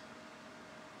believe.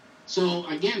 So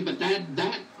again, but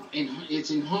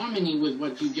it's in harmony with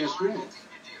what you just read.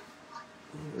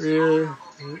 Really?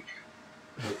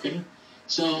 Okay?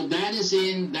 So that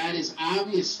is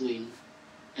obviously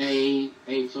a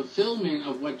fulfillment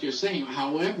of what you're saying.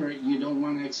 However, you don't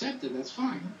want to accept it. That's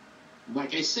fine.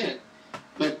 Like I said,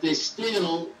 but there's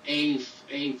still a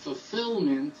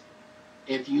fulfillment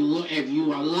if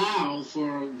you allow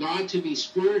for God to be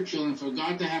spiritual and for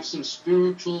God to have some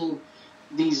spiritual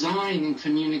design and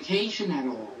communication at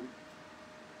all.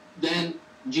 Then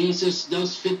Jesus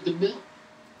does fit the bill.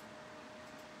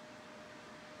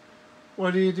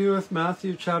 What do you do with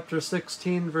Matthew chapter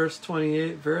 16, verse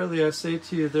 28? Verily I say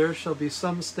to you, there shall be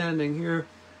some standing here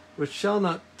which shall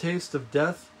not taste of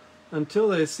death until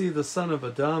they see the Son of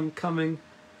Adam coming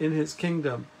in his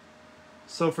kingdom.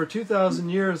 So for 2,000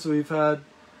 years we've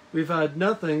had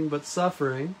nothing but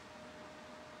suffering.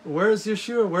 Where's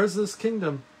Yeshua? Where's this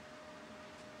kingdom?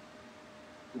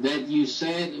 That you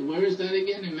said, where is that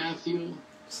again in Matthew?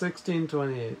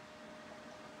 16:28.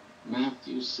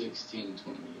 Matthew 16:28.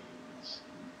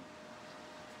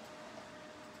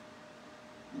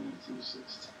 Matthew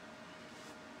 16.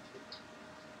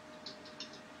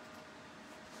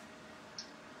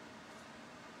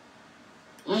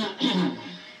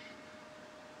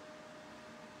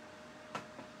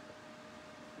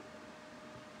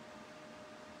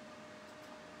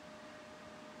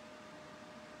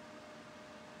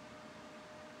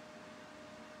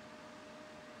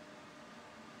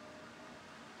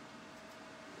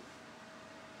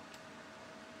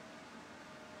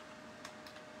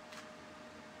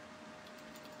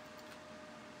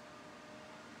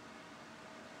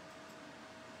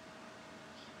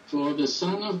 For the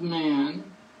Son of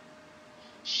Man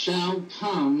shall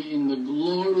come in the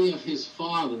glory of his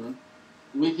Father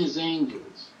with his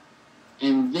angels,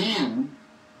 and then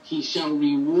he shall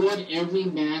reward every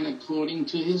man according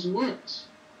to his works.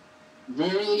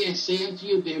 Verily I say unto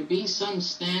you, there be some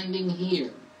standing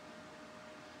here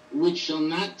which shall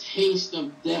not taste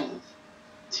of death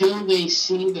till they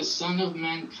see the Son of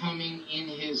Man coming in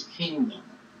his kingdom.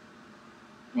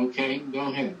 Okay,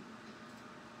 go ahead.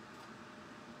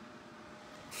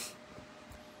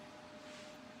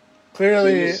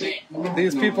 Clearly,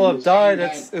 these people have died.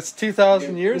 It's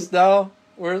 2,000 years now.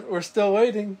 We're still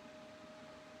waiting.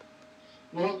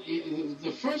 Well,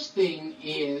 the first thing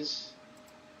is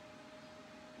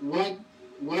what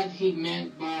he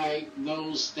meant by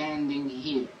those standing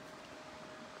here.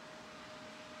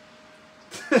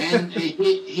 And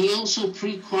he also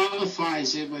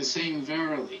pre-qualifies it by saying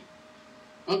verily.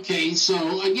 Okay,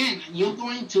 so again, you're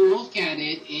going to look at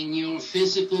it in your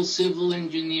physical civil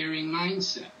engineering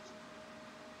mindset.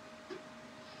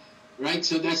 Right?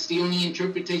 So that's the only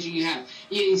interpretation you have.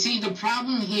 You see, the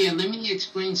problem here, let me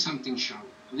explain something, Sha'ul.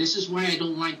 This is why I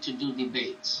don't like to do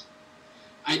debates.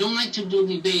 I don't like to do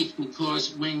debates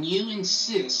because when you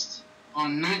insist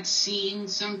on not seeing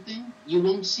something, you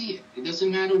won't see it. It doesn't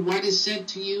matter what is said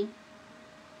to you,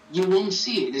 you won't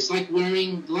see it. It's like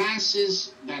wearing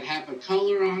glasses that have a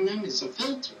color on them. It's a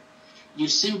filter. You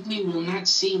simply will not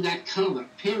see that color,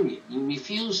 period. You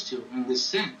refuse to, in this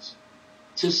sense,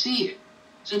 to see it.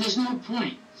 So there's no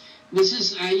point. This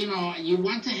is, you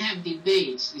want to have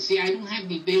debates. You see, I don't have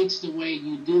debates the way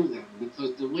you do them,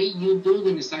 because the way you do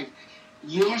them is like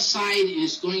your side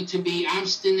is going to be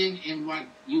obstinate in what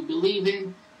you believe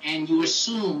in, and you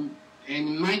assume, and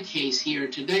in my case here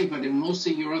today, but in most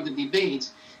of your other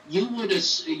debates, you would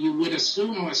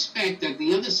assume or expect that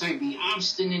the other side be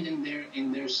obstinate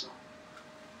in their side.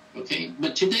 Okay?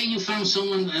 But today you found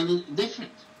someone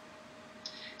different.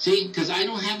 See, because I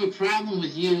don't have a problem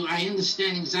with you. I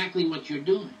understand exactly what you're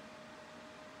doing.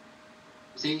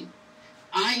 See,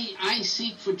 I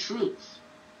seek for truth.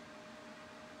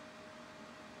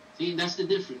 See, that's the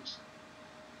difference.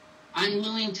 I'm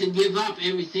willing to give up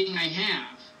everything I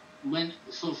have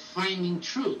for finding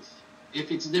truth,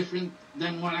 if it's different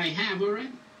than what I have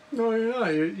already. No, you're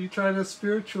not. You try to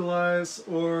spiritualize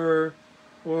or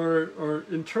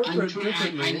interpret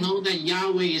differently. I know that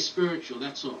Yahweh is spiritual.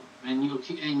 That's all. And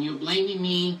you're blaming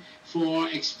me for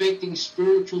expecting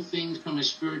spiritual things from a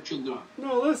spiritual God.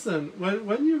 No, listen.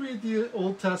 When you read the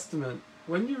Old Testament,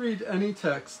 when you read any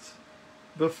text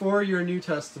before your New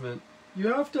Testament, you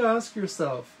have to ask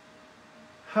yourself,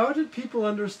 how did people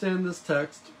understand this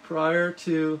text prior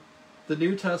to the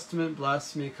New Testament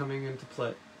blasphemy coming into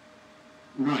play?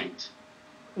 Right.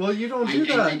 Well, you don't do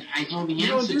that. I know the you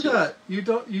don't do that.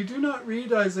 You do not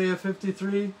read Isaiah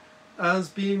 53 as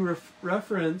being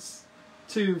reference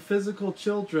to physical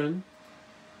children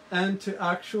and to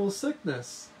actual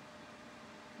sickness.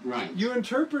 Right. You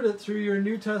interpret it through your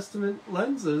New Testament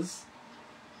lenses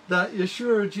that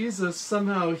Yeshua or Jesus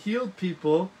somehow healed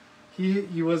people.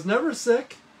 He was never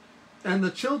sick, and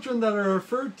the children that are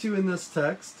referred to in this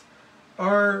text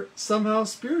are somehow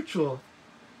spiritual.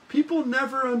 People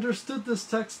never understood this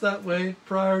text that way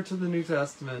prior to the New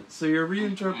Testament. So you're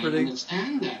reinterpreting. I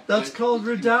understand that. That's called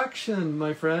redaction,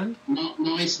 my friend. No,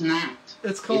 it's not.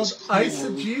 It's called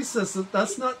eisegesis.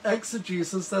 That's not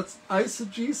exegesis. That's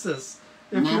eisegesis.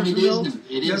 No, it isn't.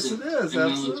 Yes, it is.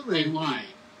 And Absolutely. I'll explain why.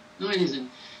 No, it isn't.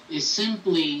 It's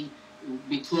simply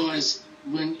because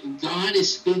when God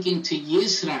is speaking to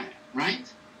Israel, right?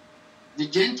 The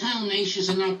Gentile nations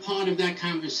are not part of that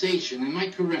conversation. Am I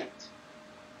correct?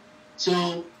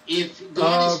 So if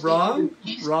God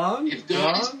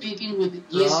is speaking with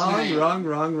Israel,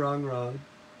 wrong.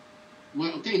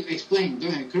 Well, okay, explain. Go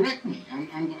ahead. Correct me.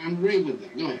 I'm great with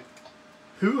that. Go ahead.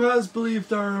 Who has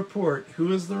believed our report?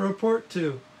 Who is the report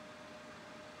to?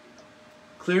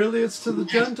 Clearly, it's to the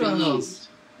Gentiles.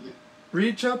 Yeah.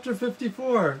 Read chapter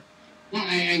 54. No,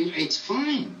 it's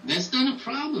fine. That's not a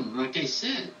problem. Like I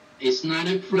said, it's not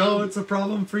a problem. No, it's a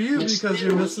problem for you because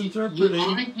you're misinterpreting.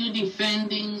 Aren't you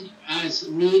defending us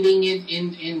reading it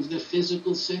in the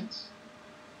physical sense?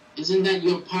 Isn't that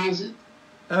your posit?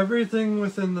 Everything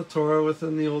within the Torah,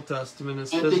 within the Old Testament,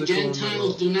 is physical. But the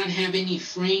Gentiles do not have any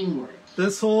framework.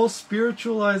 This whole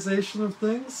spiritualization of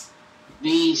things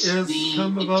is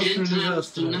come about through the New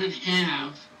Gentiles do Testament. not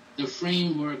have the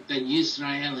framework that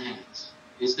Israel has.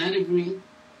 Is that agreed?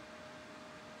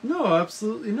 No,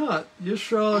 absolutely not.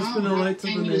 Yisrael has been a light to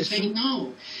the How can you say nation.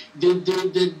 no? Do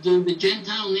the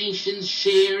Gentile nations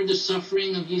share the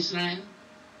suffering of Israel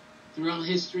throughout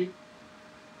history?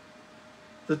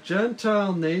 The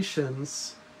Gentile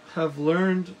nations have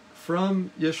learned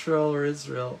from Yisrael or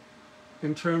Israel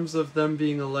in terms of them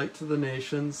being a light to the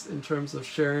nations, in terms of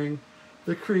sharing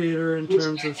the Creator, in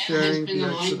terms of sharing the Exodus.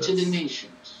 Israel has been a light to the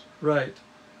nations. Right.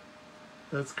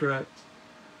 That's correct.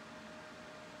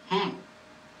 How?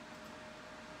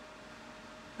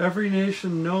 Every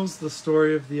nation knows the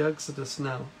story of the Exodus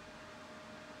now.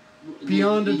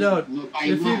 Beyond a doubt.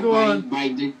 If you go on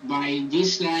by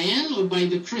Israel or by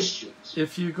the Christians?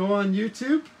 If you go on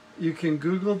YouTube, you can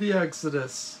Google the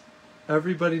Exodus.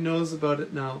 Everybody knows about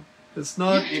it now. It's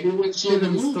not everyone saw the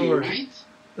movie, story. Right?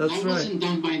 That's that right. wasn't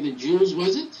done by the Jews,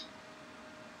 was it?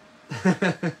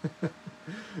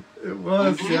 It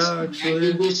was, yeah,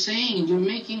 actually. We're saying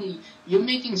you're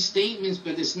making statements,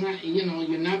 but it's not.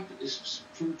 You're not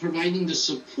providing the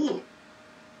support.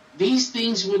 These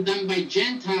things were done by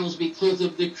Gentiles because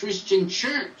of the Christian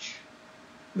church.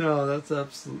 No, that's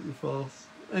absolutely false.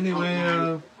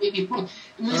 Anyway,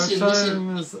 listen,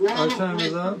 our time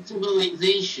is up.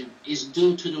 Civilization is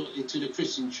due to the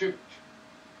Christian church.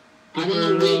 I don't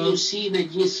know where you see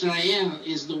that Israel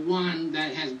is the one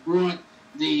that has brought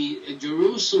the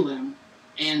Jerusalem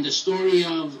and the story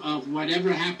of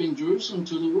whatever happened in Jerusalem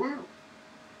to the world.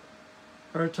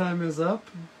 Our time is up.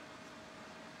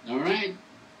 All right.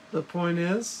 The point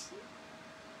is,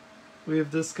 we have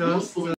discussed